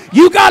motive.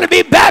 You got to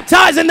be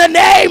baptized in the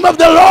name of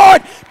the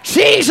Lord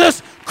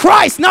Jesus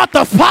Christ, not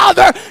the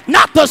Father,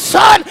 not the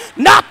Son,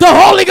 not the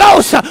Holy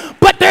Ghost.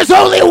 But there's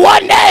only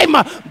one name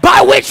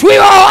by which we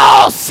are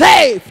all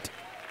saved.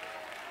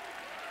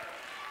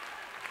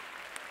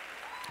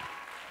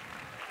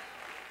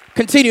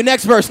 Continue,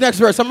 next verse.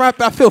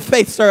 I feel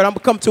faith stirred. I'm going to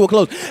come to a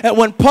close. And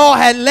when Paul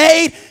had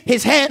laid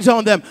his hands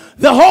on them,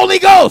 the Holy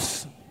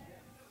Ghost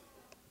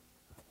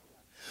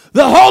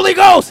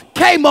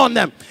came on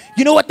them.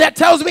 You know what that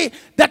tells me?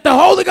 That the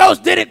Holy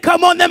Ghost didn't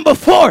come on them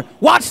before.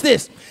 Watch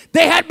this.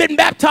 They had been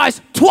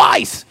baptized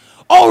twice,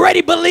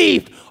 already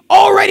believed,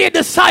 already a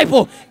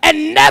disciple,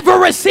 and never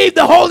received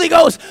the Holy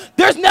Ghost.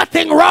 There's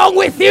nothing wrong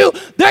with you.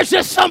 There's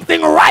just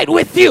something right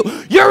with you.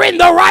 You're in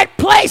the right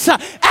place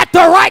at the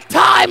right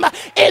time,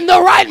 in the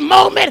right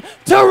moment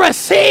to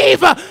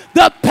receive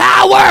the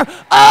power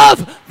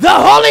of the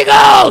Holy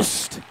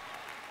Ghost.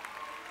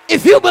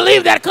 If you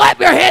believe that, clap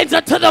your hands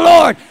unto the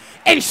Lord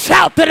and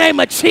shout the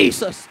name of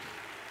Jesus.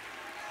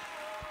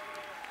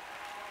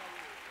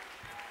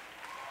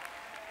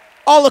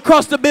 All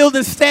across the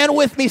building, stand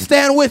with me,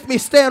 stand with me,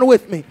 stand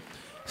with me.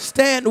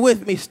 Stand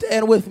with me,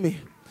 stand with me.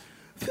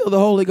 Feel the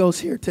Holy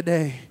Ghost here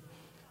today.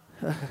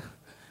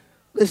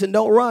 Listen,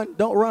 don't run,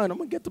 don't run. I'm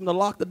going to get them to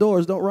lock the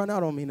doors. Don't run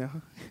out on me now.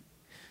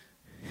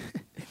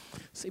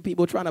 See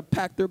people trying to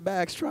pack their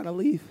bags, trying to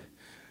leave.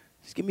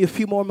 Just give me a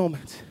few more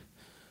moments.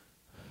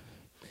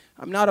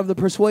 I'm not of the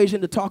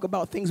persuasion to talk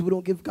about things we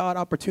don't give God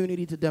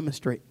opportunity to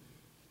demonstrate.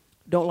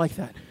 Don't like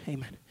that.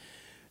 Amen.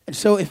 And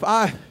so if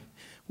I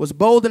was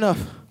bold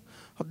enough,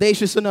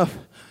 audacious enough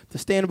to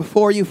stand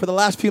before you for the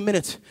last few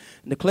minutes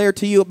and declare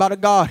to you about a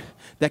God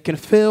that can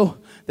fill,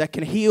 that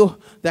can heal,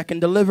 that can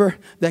deliver,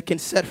 that can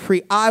set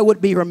free, I would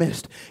be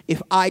remiss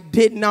if I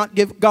did not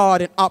give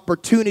God an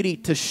opportunity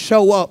to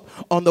show up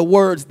on the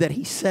words that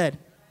he said.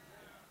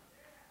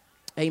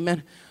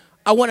 Amen.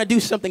 I want to do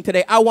something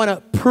today. I want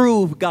to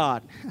prove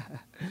God.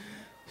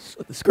 That's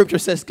what the scripture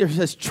says. Scripture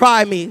says,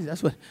 try me.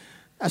 That's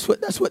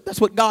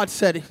what God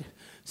said. It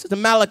says to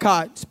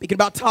Malachi, speaking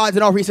about tithes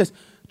and all, he says,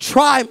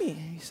 try me.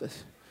 He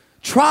says,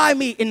 try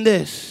me in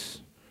this.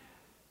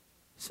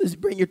 He says,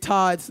 bring your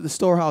tithes to the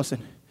storehouse.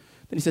 And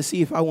then he says,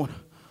 see if I won't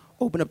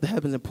open up the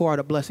heavens and pour out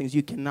the blessings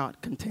you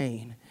cannot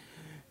contain.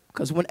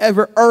 Because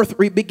whenever earth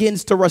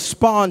begins to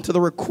respond to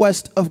the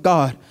request of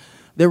God,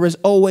 there is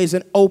always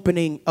an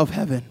opening of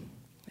heaven.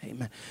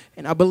 Amen.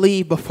 And I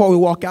believe before we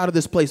walk out of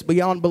this place,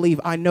 beyond belief,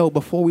 I know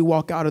before we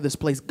walk out of this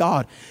place,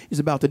 God is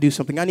about to do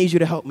something. I need you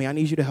to help me. I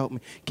need you to help me.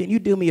 Can you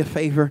do me a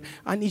favor?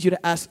 I need you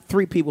to ask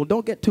 3 people.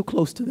 Don't get too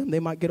close to them. They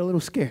might get a little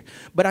scared.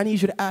 But I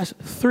need you to ask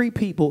 3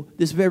 people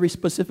this very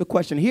specific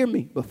question. Hear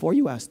me before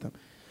you ask them.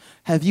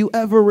 Have you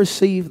ever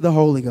received the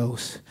Holy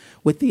Ghost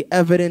with the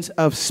evidence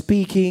of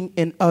speaking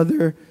in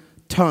other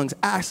tongues?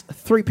 Ask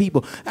 3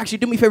 people. Actually,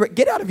 do me a favor.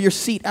 Get out of your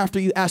seat after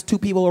you ask 2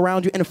 people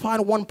around you and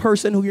find 1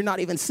 person who you're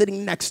not even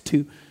sitting next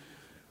to.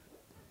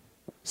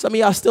 Some of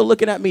y'all still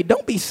looking at me.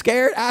 Don't be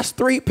scared. Ask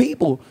 3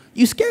 people.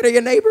 You scared of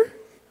your neighbor?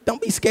 Don't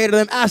be scared of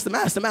them. Ask them,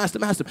 ask them, ask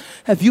them, ask them.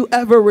 Have you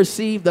ever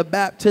received the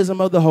baptism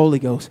of the Holy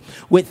Ghost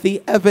with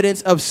the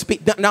evidence of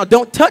speak? Now,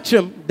 don't touch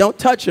them. Don't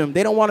touch them.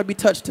 They don't want to be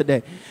touched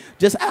today.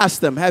 Just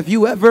ask them. Have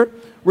you ever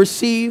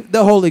received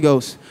the Holy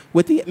Ghost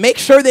with the? Make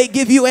sure they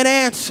give you an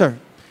answer.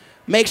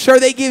 Make sure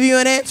they give you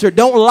an answer.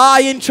 Don't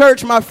lie in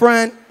church, my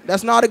friend.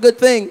 That's not a good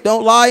thing.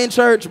 Don't lie in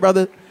church,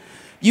 brother.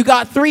 You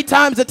got 3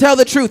 times to tell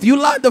the truth. You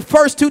lied the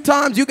first 2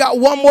 times. You got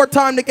 1 more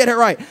time to get it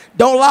right.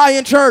 Don't lie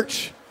in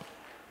church.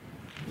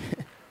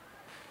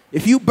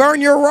 If you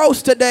burn your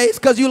roast today, it's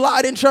because you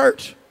lied in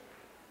church.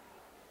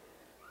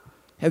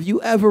 Have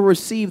you ever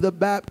received the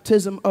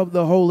baptism of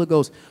the Holy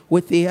Ghost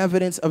with the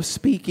evidence of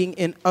speaking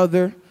in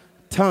other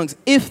tongues?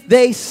 If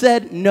they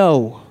said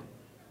no,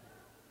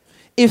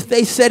 if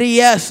they said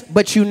yes,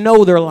 but you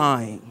know they're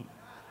lying,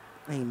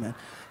 amen,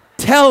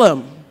 tell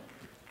them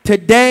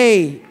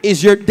today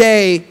is your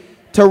day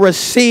to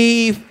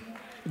receive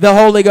the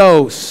Holy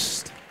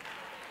Ghost.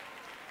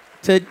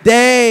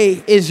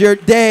 Today is your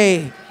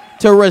day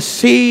to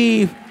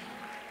receive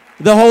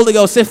the Holy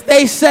Ghost. If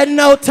they said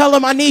no, tell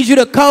them I need you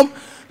to come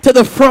to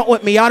the front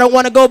with me. I don't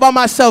want to go by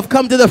myself.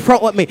 Come to the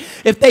front with me.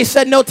 If they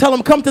said no, tell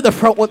them come to the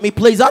front with me,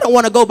 please. I don't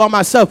want to go by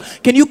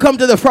myself. Can you come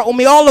to the front with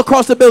me all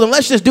across the building?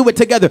 Let's just do it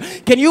together.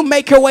 Can you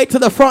make your way to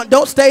the front?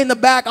 Don't stay in the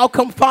back. I'll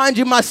come find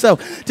you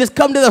myself. Just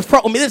come to the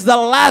front with me. This is the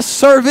last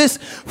service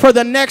for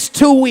the next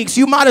 2 weeks.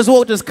 You might as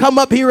well just come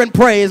up here and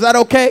pray. Is that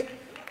okay?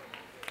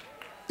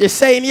 You're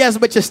saying yes,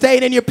 but you're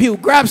staying in your pew.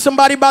 Grab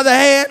somebody by the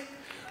hand.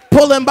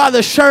 Pull them by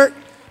the shirt.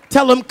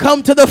 Tell them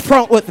come to the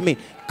front with me.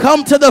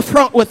 Come to the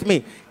front with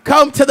me.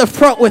 Come to the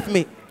front with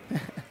me.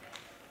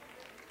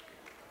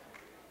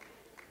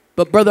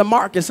 But Brother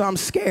Marcus, I'm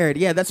scared.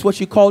 Yeah, that's what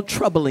you call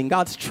troubling.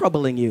 God's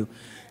troubling you.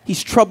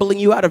 He's troubling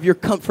you out of your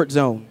comfort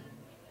zone.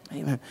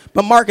 Amen.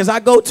 But Marcus, I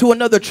go to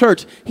another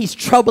church. He's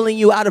troubling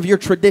you out of your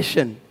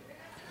tradition.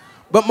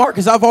 But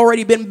Marcus, I've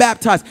already been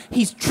baptized.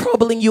 He's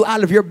troubling you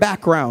out of your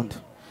background.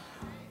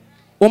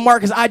 Well,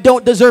 Marcus, I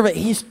don't deserve it.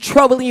 He's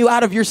troubling you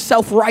out of your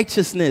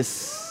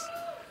self-righteousness.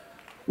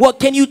 What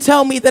can you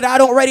tell me that I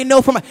don't already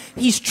know from?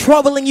 He's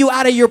troubling you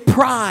out of your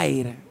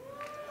pride.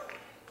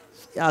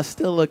 Y'all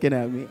still looking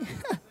at me.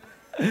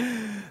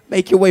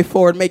 Make your way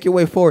forward. Make your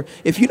way forward.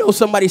 If you know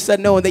somebody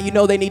said no and that you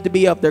know they need to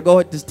be up there, go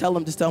ahead. Just tell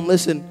them,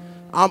 listen,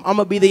 I'm going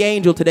to be the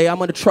angel today. I'm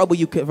going to trouble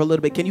you for a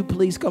little bit. Can you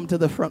please come to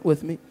the front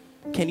with me?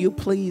 Can you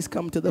please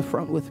come to the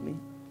front with me?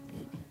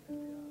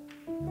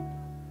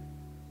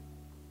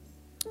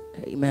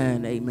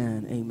 Amen,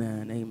 amen,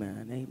 amen,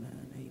 amen,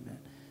 amen, amen,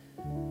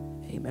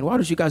 amen. Why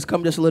don't you guys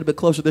come just a little bit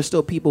closer? There's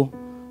still people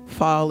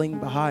filing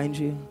behind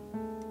you.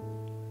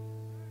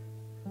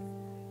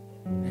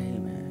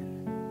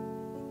 Amen,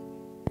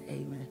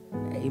 amen,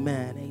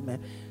 amen,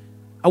 amen.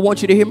 I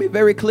want you to hear me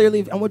very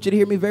clearly. I want you to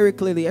hear me very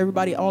clearly.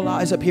 Everybody, all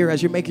eyes up here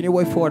as you're making your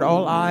way forward.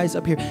 All eyes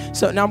up here.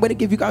 So now I'm going to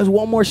give you guys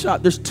one more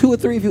shot. There's 2 or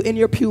 3 of you in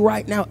your pew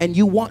right now, and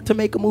you want to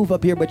make a move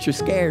up here, but you're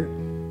scared.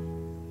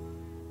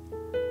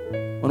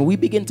 When we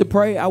begin to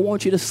pray, I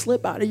want you to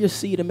slip out of your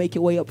seat and make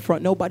your way up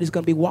front. Nobody's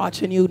going to be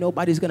watching you.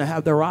 Nobody's going to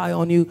have their eye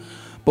on you.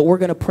 But we're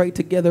going to pray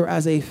together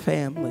as a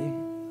family.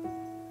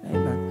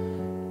 Amen.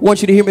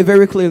 want you to hear me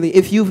very clearly.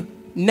 If you've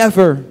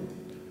never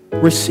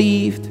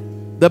received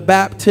the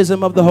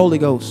baptism of the Holy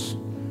Ghost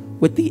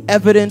with the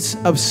evidence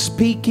of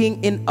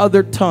speaking in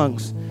other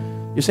tongues,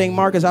 you're saying,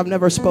 Marcus, I've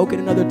never spoken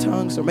in other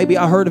tongues, or maybe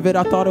I heard of it,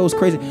 I thought it was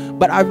crazy,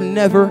 but I've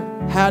never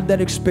had that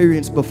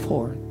experience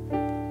before.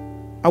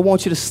 I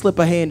want you to slip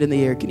a hand in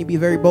the air. Can you be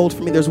very bold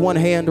for me? There's one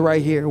hand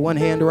right here, one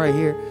hand right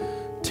here,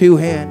 2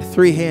 hands,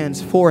 3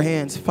 hands, 4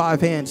 hands,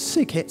 5 hands,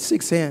 6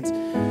 hands,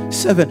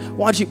 7.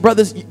 Why don't you,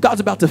 brothers,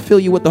 God's about to fill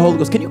you with the Holy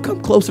Ghost. Can you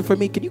come closer for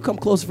me? Can you come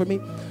closer for me?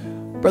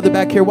 Brother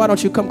back here, why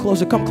don't you come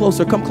closer, come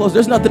closer, come closer.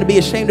 There's nothing to be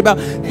ashamed about.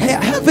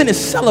 Heaven is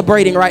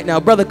celebrating right now.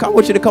 Brother, I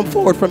want you to come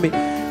forward for me.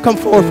 Come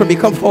forward for me,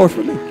 come forward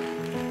for me.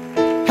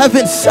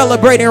 Heaven's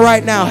celebrating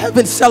right now.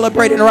 Heaven's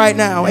celebrating right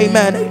now.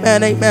 Amen,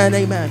 amen, amen,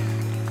 amen.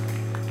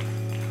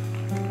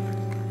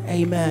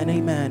 Amen,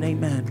 amen,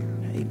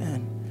 amen,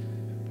 amen,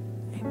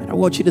 amen. I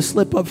want you to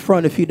slip up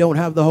front if you don't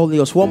have the Holy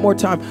Ghost. One more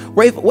time.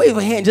 Wave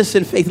a hand just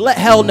in faith. Let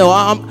hell know.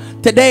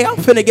 Today I'm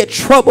finna get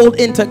troubled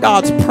into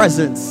God's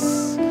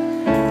presence.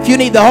 If you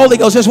need the Holy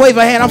Ghost, just wave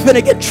a hand. I'm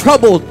finna get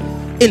troubled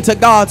into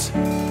God's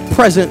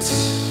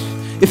presence.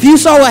 If you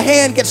saw a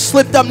hand get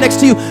slipped up next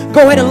to you,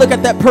 go ahead and look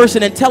at that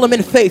person and tell them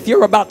in faith,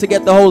 you're about to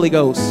get the Holy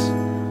Ghost.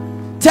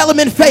 Tell them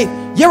in faith,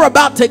 you're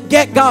about to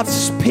get God's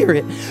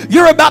Spirit.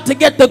 You're about to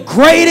get the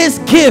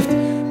greatest gift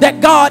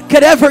that God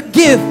could ever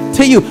give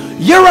to you.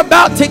 You're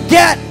about to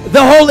get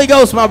the Holy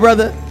Ghost, my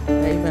brother.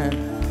 Amen.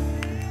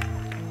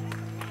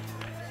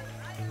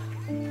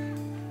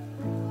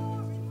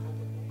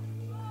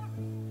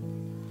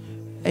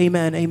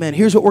 Amen, amen.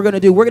 Here's what we're going to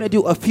do. We're going to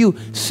do a few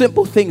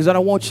simple things, and I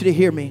want you to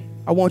hear me.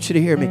 I want you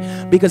to hear me,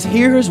 because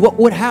here's what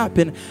would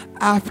happen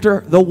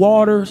after the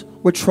waters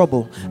were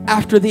troubled.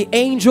 After the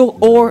angel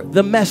or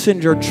the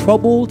messenger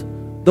troubled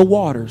the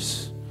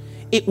waters,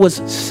 it was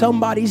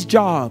somebody's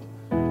job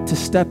to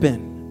step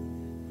in.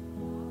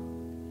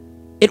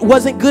 It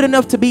wasn't good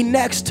enough to be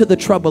next to the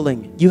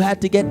troubling. You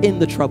had to get in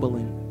the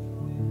troubling.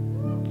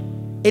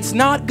 It's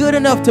not good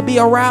enough to be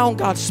around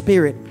God's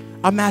Spirit.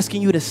 I'm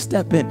asking you to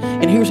step in.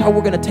 And here's how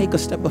we're going to take a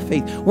step of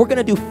faith. We're going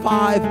to do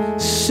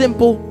 5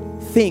 simple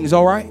things,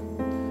 all right?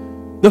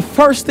 The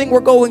first thing we're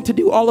going to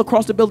do all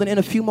across the building in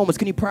a few moments,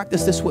 can you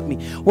practice this with me?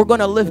 We're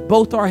going to lift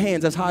both our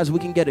hands as high as we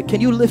can get it.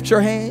 Can you lift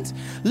your hands?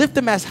 Lift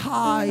them as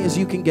high as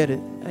you can get it.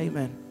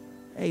 Amen.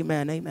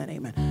 Amen, amen,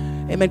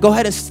 amen. Amen. Go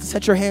ahead and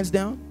set your hands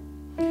down.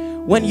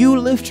 When you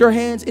lift your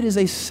hands, it is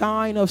a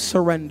sign of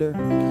surrender.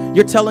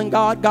 You're telling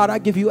God, God, I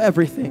give you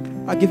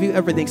everything. I give you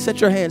everything.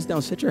 Set your hands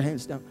down. Set your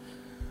hands down.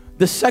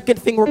 The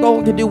second thing we're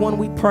going to do when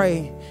we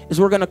pray is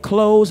we're going to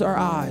close our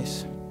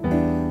eyes.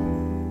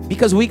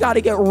 Because we got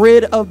to get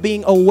rid of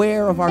being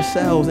aware of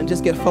ourselves and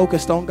just get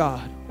focused on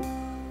God.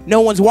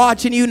 No one's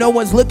watching you. No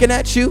one's looking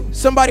at you.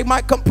 Somebody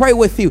might come pray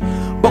with you.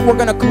 But we're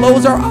going to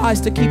close our eyes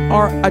to keep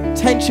our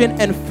attention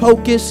and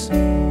focus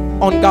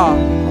on God.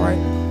 All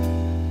right?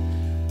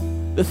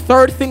 The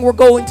third thing we're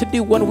going to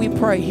do when we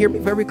pray, hear me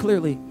very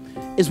clearly,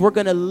 is we're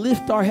going to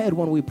lift our head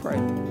when we pray.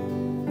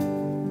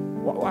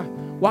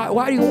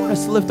 Why do you want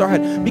us to lift our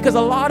head? Because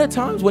a lot of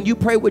times when you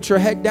pray with your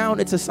head down,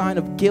 it's a sign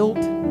of guilt,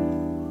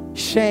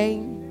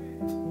 shame,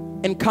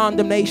 and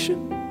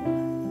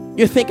condemnation.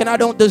 You're thinking, I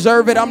don't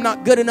deserve it. I'm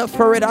not good enough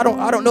for it. I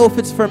don't know if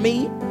it's for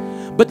me.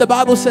 But the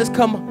Bible says,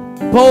 come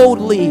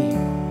boldly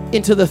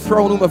into the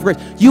throne room of grace.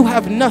 You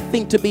have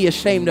nothing to be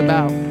ashamed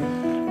about.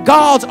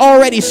 God's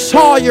already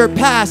saw your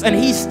past and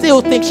he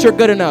still thinks you're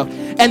good enough.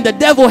 And the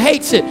devil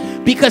hates it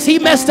because he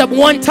messed up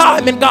one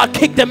time and God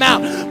kicked him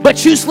out.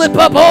 But you slip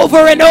up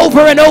over and over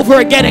and over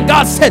again. And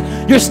God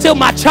said, you're still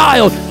my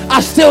child.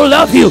 I still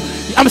love you.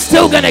 I'm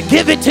still going to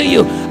give it to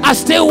you. I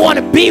still want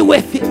to be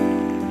with you.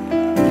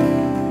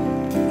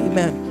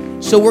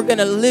 Amen. So we're going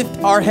to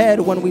lift our head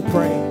when we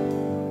pray.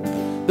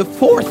 The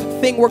fourth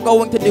thing we're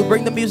going to do,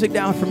 bring the music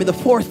down for me. The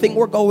fourth thing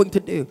we're going to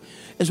do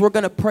is we're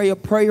going to pray a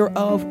prayer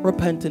of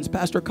repentance.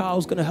 Pastor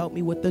Kyle's going to help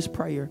me with this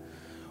prayer.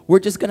 We're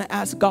just going to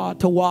ask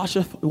God to wash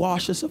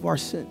us of our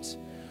sins.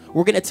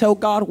 We're going to tell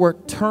God we're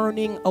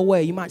turning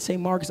away. You might say,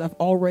 Marcus, I've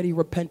already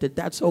repented.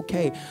 That's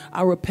okay.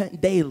 I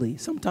repent daily,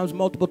 sometimes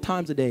multiple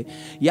times a day.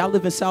 Yeah, I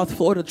live in South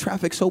Florida.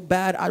 Traffic's so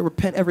bad, I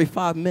repent every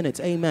 5 minutes.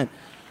 Amen.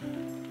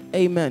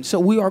 Amen. So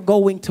we are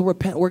going to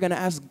repent. We're going to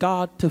ask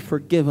God to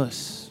forgive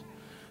us.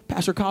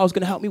 Pastor Kyle is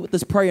going to help me with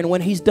this prayer. And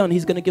when he's done,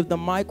 he's going to give the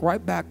mic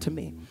right back to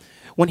me.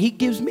 When he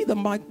gives me the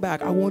mic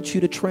back, I want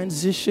you to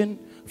transition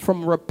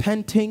from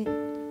repenting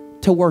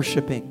to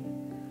worshiping.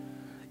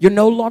 You're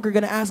no longer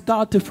going to ask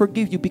God to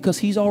forgive you because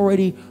he's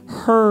already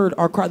heard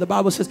our cry. The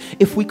Bible says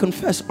if we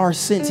confess our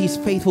sins, he's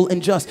faithful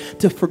and just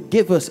to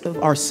forgive us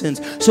of our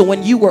sins. So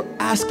when you were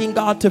asking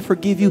God to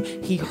forgive you,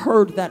 he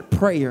heard that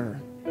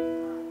prayer.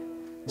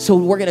 So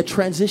we're going to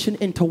transition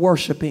into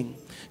worshiping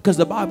because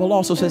the Bible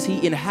also says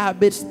he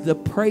inhabits the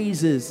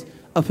praises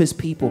of his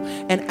people.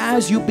 And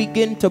as you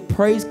begin to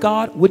praise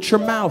God with your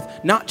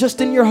mouth, not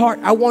just in your heart,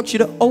 I want you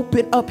to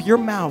open up your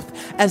mouth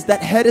as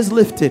that head is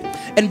lifted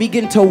and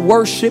begin to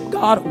worship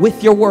God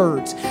with your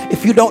words.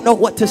 If you don't know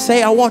what to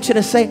say, I want you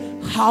to say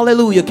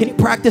hallelujah. Can you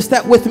practice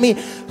that with me?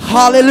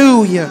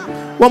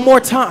 Hallelujah. One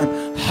more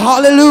time.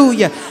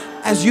 Hallelujah.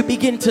 As you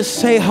begin to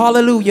say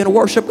hallelujah and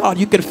worship God,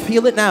 you can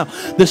feel it now.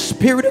 The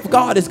Spirit of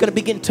God is going to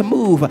begin to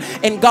move,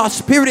 and God's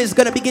Spirit is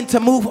going to begin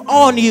to move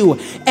on you,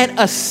 and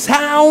a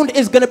sound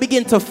is going to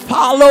begin to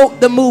follow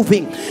the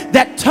moving.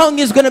 That tongue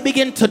is going to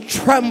begin to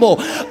tremble.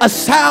 A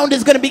sound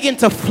is going to begin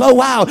to flow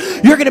out.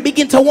 You're going to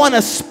begin to want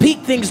to speak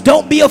things.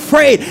 Don't be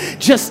afraid.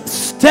 Just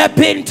step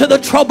into the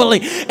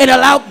troubling and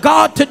allow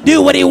God to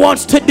do what he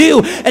wants to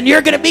do, and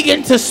you're going to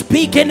begin to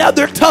speak in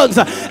other tongues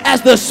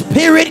as the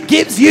Spirit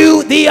gives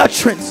you the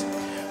utterance.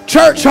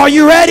 Church, are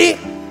you ready?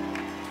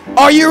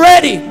 Are you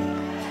ready?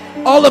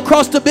 All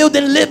across the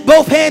building, lift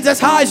both hands as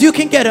high as you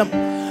can get them.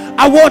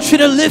 I want you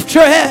to lift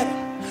your head.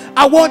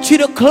 I want you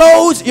to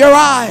close your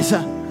eyes.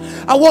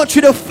 I want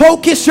you to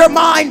focus your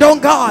mind on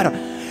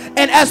God.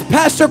 And as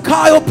Pastor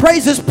Kyle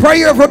prays his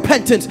prayer of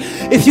repentance,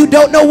 if you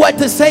don't know what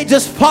to say,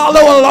 just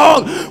follow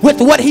along with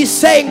what he's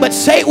saying, but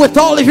say it with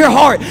all of your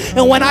heart.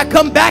 And when I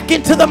come back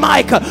into the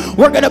mic,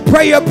 we're going to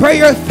pray a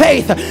prayer of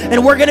faith,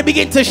 and we're going to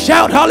begin to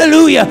shout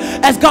hallelujah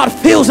as God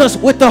fills us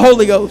with the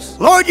Holy Ghost.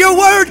 Lord, your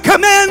word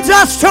commands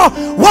us to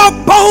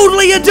walk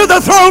boldly into the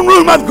throne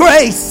room of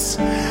grace.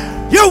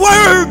 Your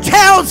word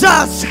tells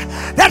us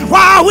that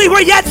while we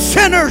were yet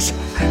sinners,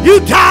 you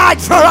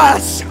died for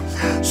us.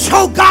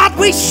 So God,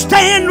 we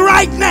stand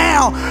right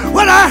now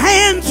with our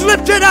hands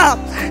lifted up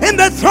in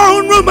the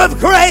throne room of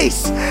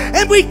grace,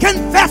 and we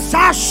confess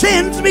our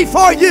sins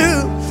before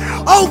you.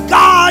 Oh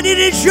God, it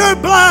is your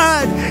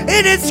blood,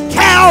 it is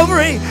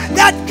Calvary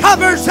that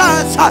covers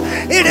us.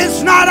 It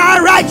is not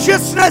our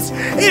righteousness,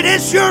 it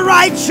is your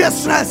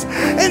righteousness.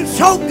 And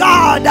so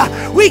God,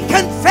 we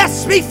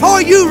confess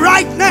before you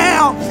right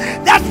now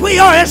that we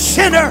are a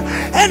sinner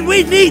and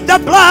we need the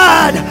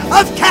blood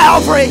of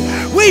Calvary.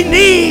 We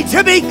need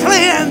to be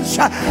cleansed.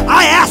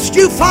 I ask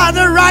you,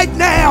 Father, right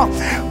now,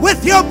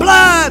 with your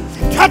blood,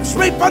 touch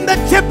me from the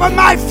tip of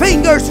my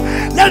fingers.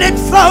 Let it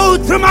flow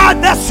through my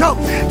vessel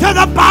to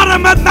the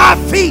bottom of my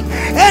feet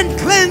and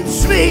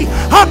cleanse me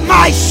of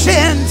my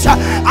sins.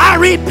 I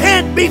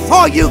repent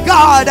before you,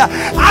 God.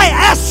 I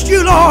ask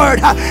you, Lord,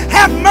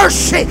 have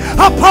mercy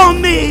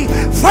upon me.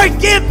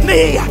 Forgive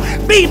me.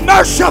 Be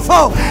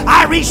merciful.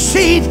 I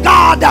receive,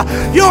 God,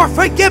 your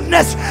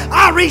forgiveness.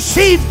 I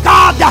receive,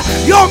 God,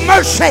 your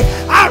mercy.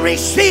 I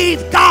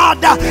receive,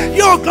 God,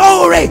 your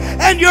glory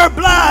and your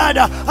blood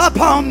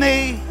upon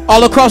me.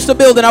 All across the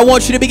building, I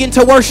want you to begin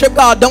to worship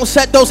God. Don't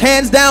set those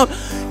hands down.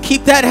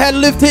 Keep that head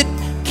lifted.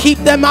 Keep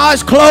them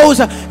eyes closed.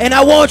 And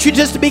I want you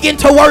just to begin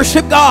to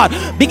worship God.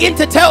 Begin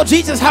to tell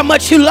Jesus how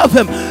much you love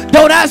him.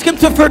 Don't ask him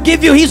to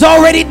forgive you. He's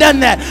already done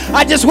that.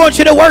 I just want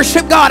you to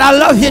worship God. I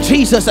love you,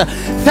 Jesus.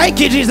 Thank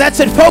you, Jesus. That's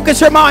it.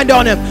 Focus your mind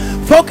on him.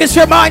 Focus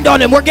your mind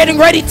on him. We're getting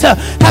ready to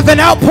have an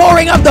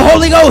outpouring of the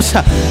Holy Ghost.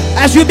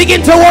 As you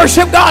begin to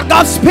worship God,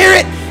 God's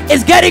Spirit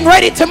is getting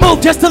ready to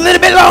move just a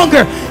little bit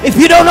longer. If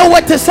you don't know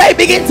what to say,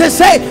 begin to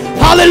say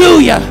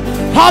hallelujah,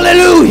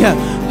 hallelujah,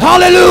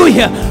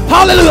 hallelujah,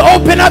 hallelujah.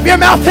 Open up your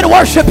mouth and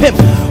worship him.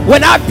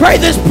 When I pray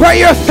this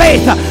prayer of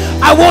faith,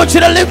 I want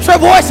you to lift your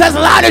voice as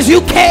loud as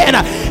you can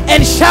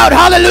and shout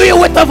hallelujah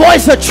with the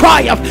voice of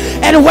triumph.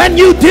 And when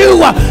you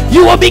do,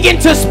 you will begin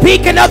to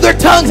speak in other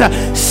tongues.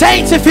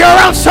 Saints, if you're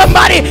around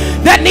somebody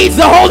that needs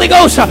the Holy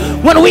Ghost,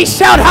 when we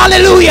shout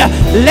hallelujah,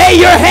 lay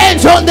your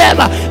hands on them,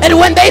 and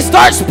when they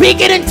start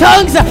speaking in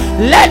tongues,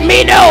 let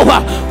me know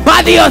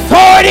by the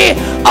authority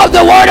of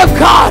the word of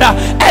God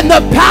and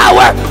the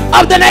power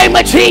of the name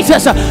of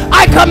Jesus,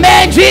 I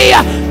command ye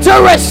to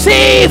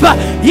receive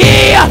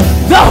ye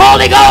the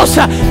Holy Ghost.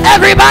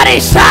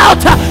 Everybody shout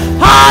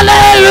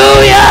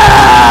hallelujah.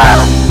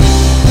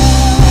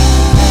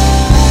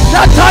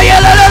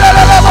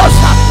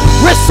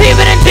 Receive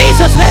it in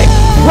Jesus' name.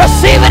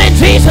 Receive it in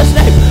Jesus'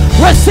 name.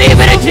 Receive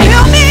it in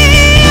Jesus' name.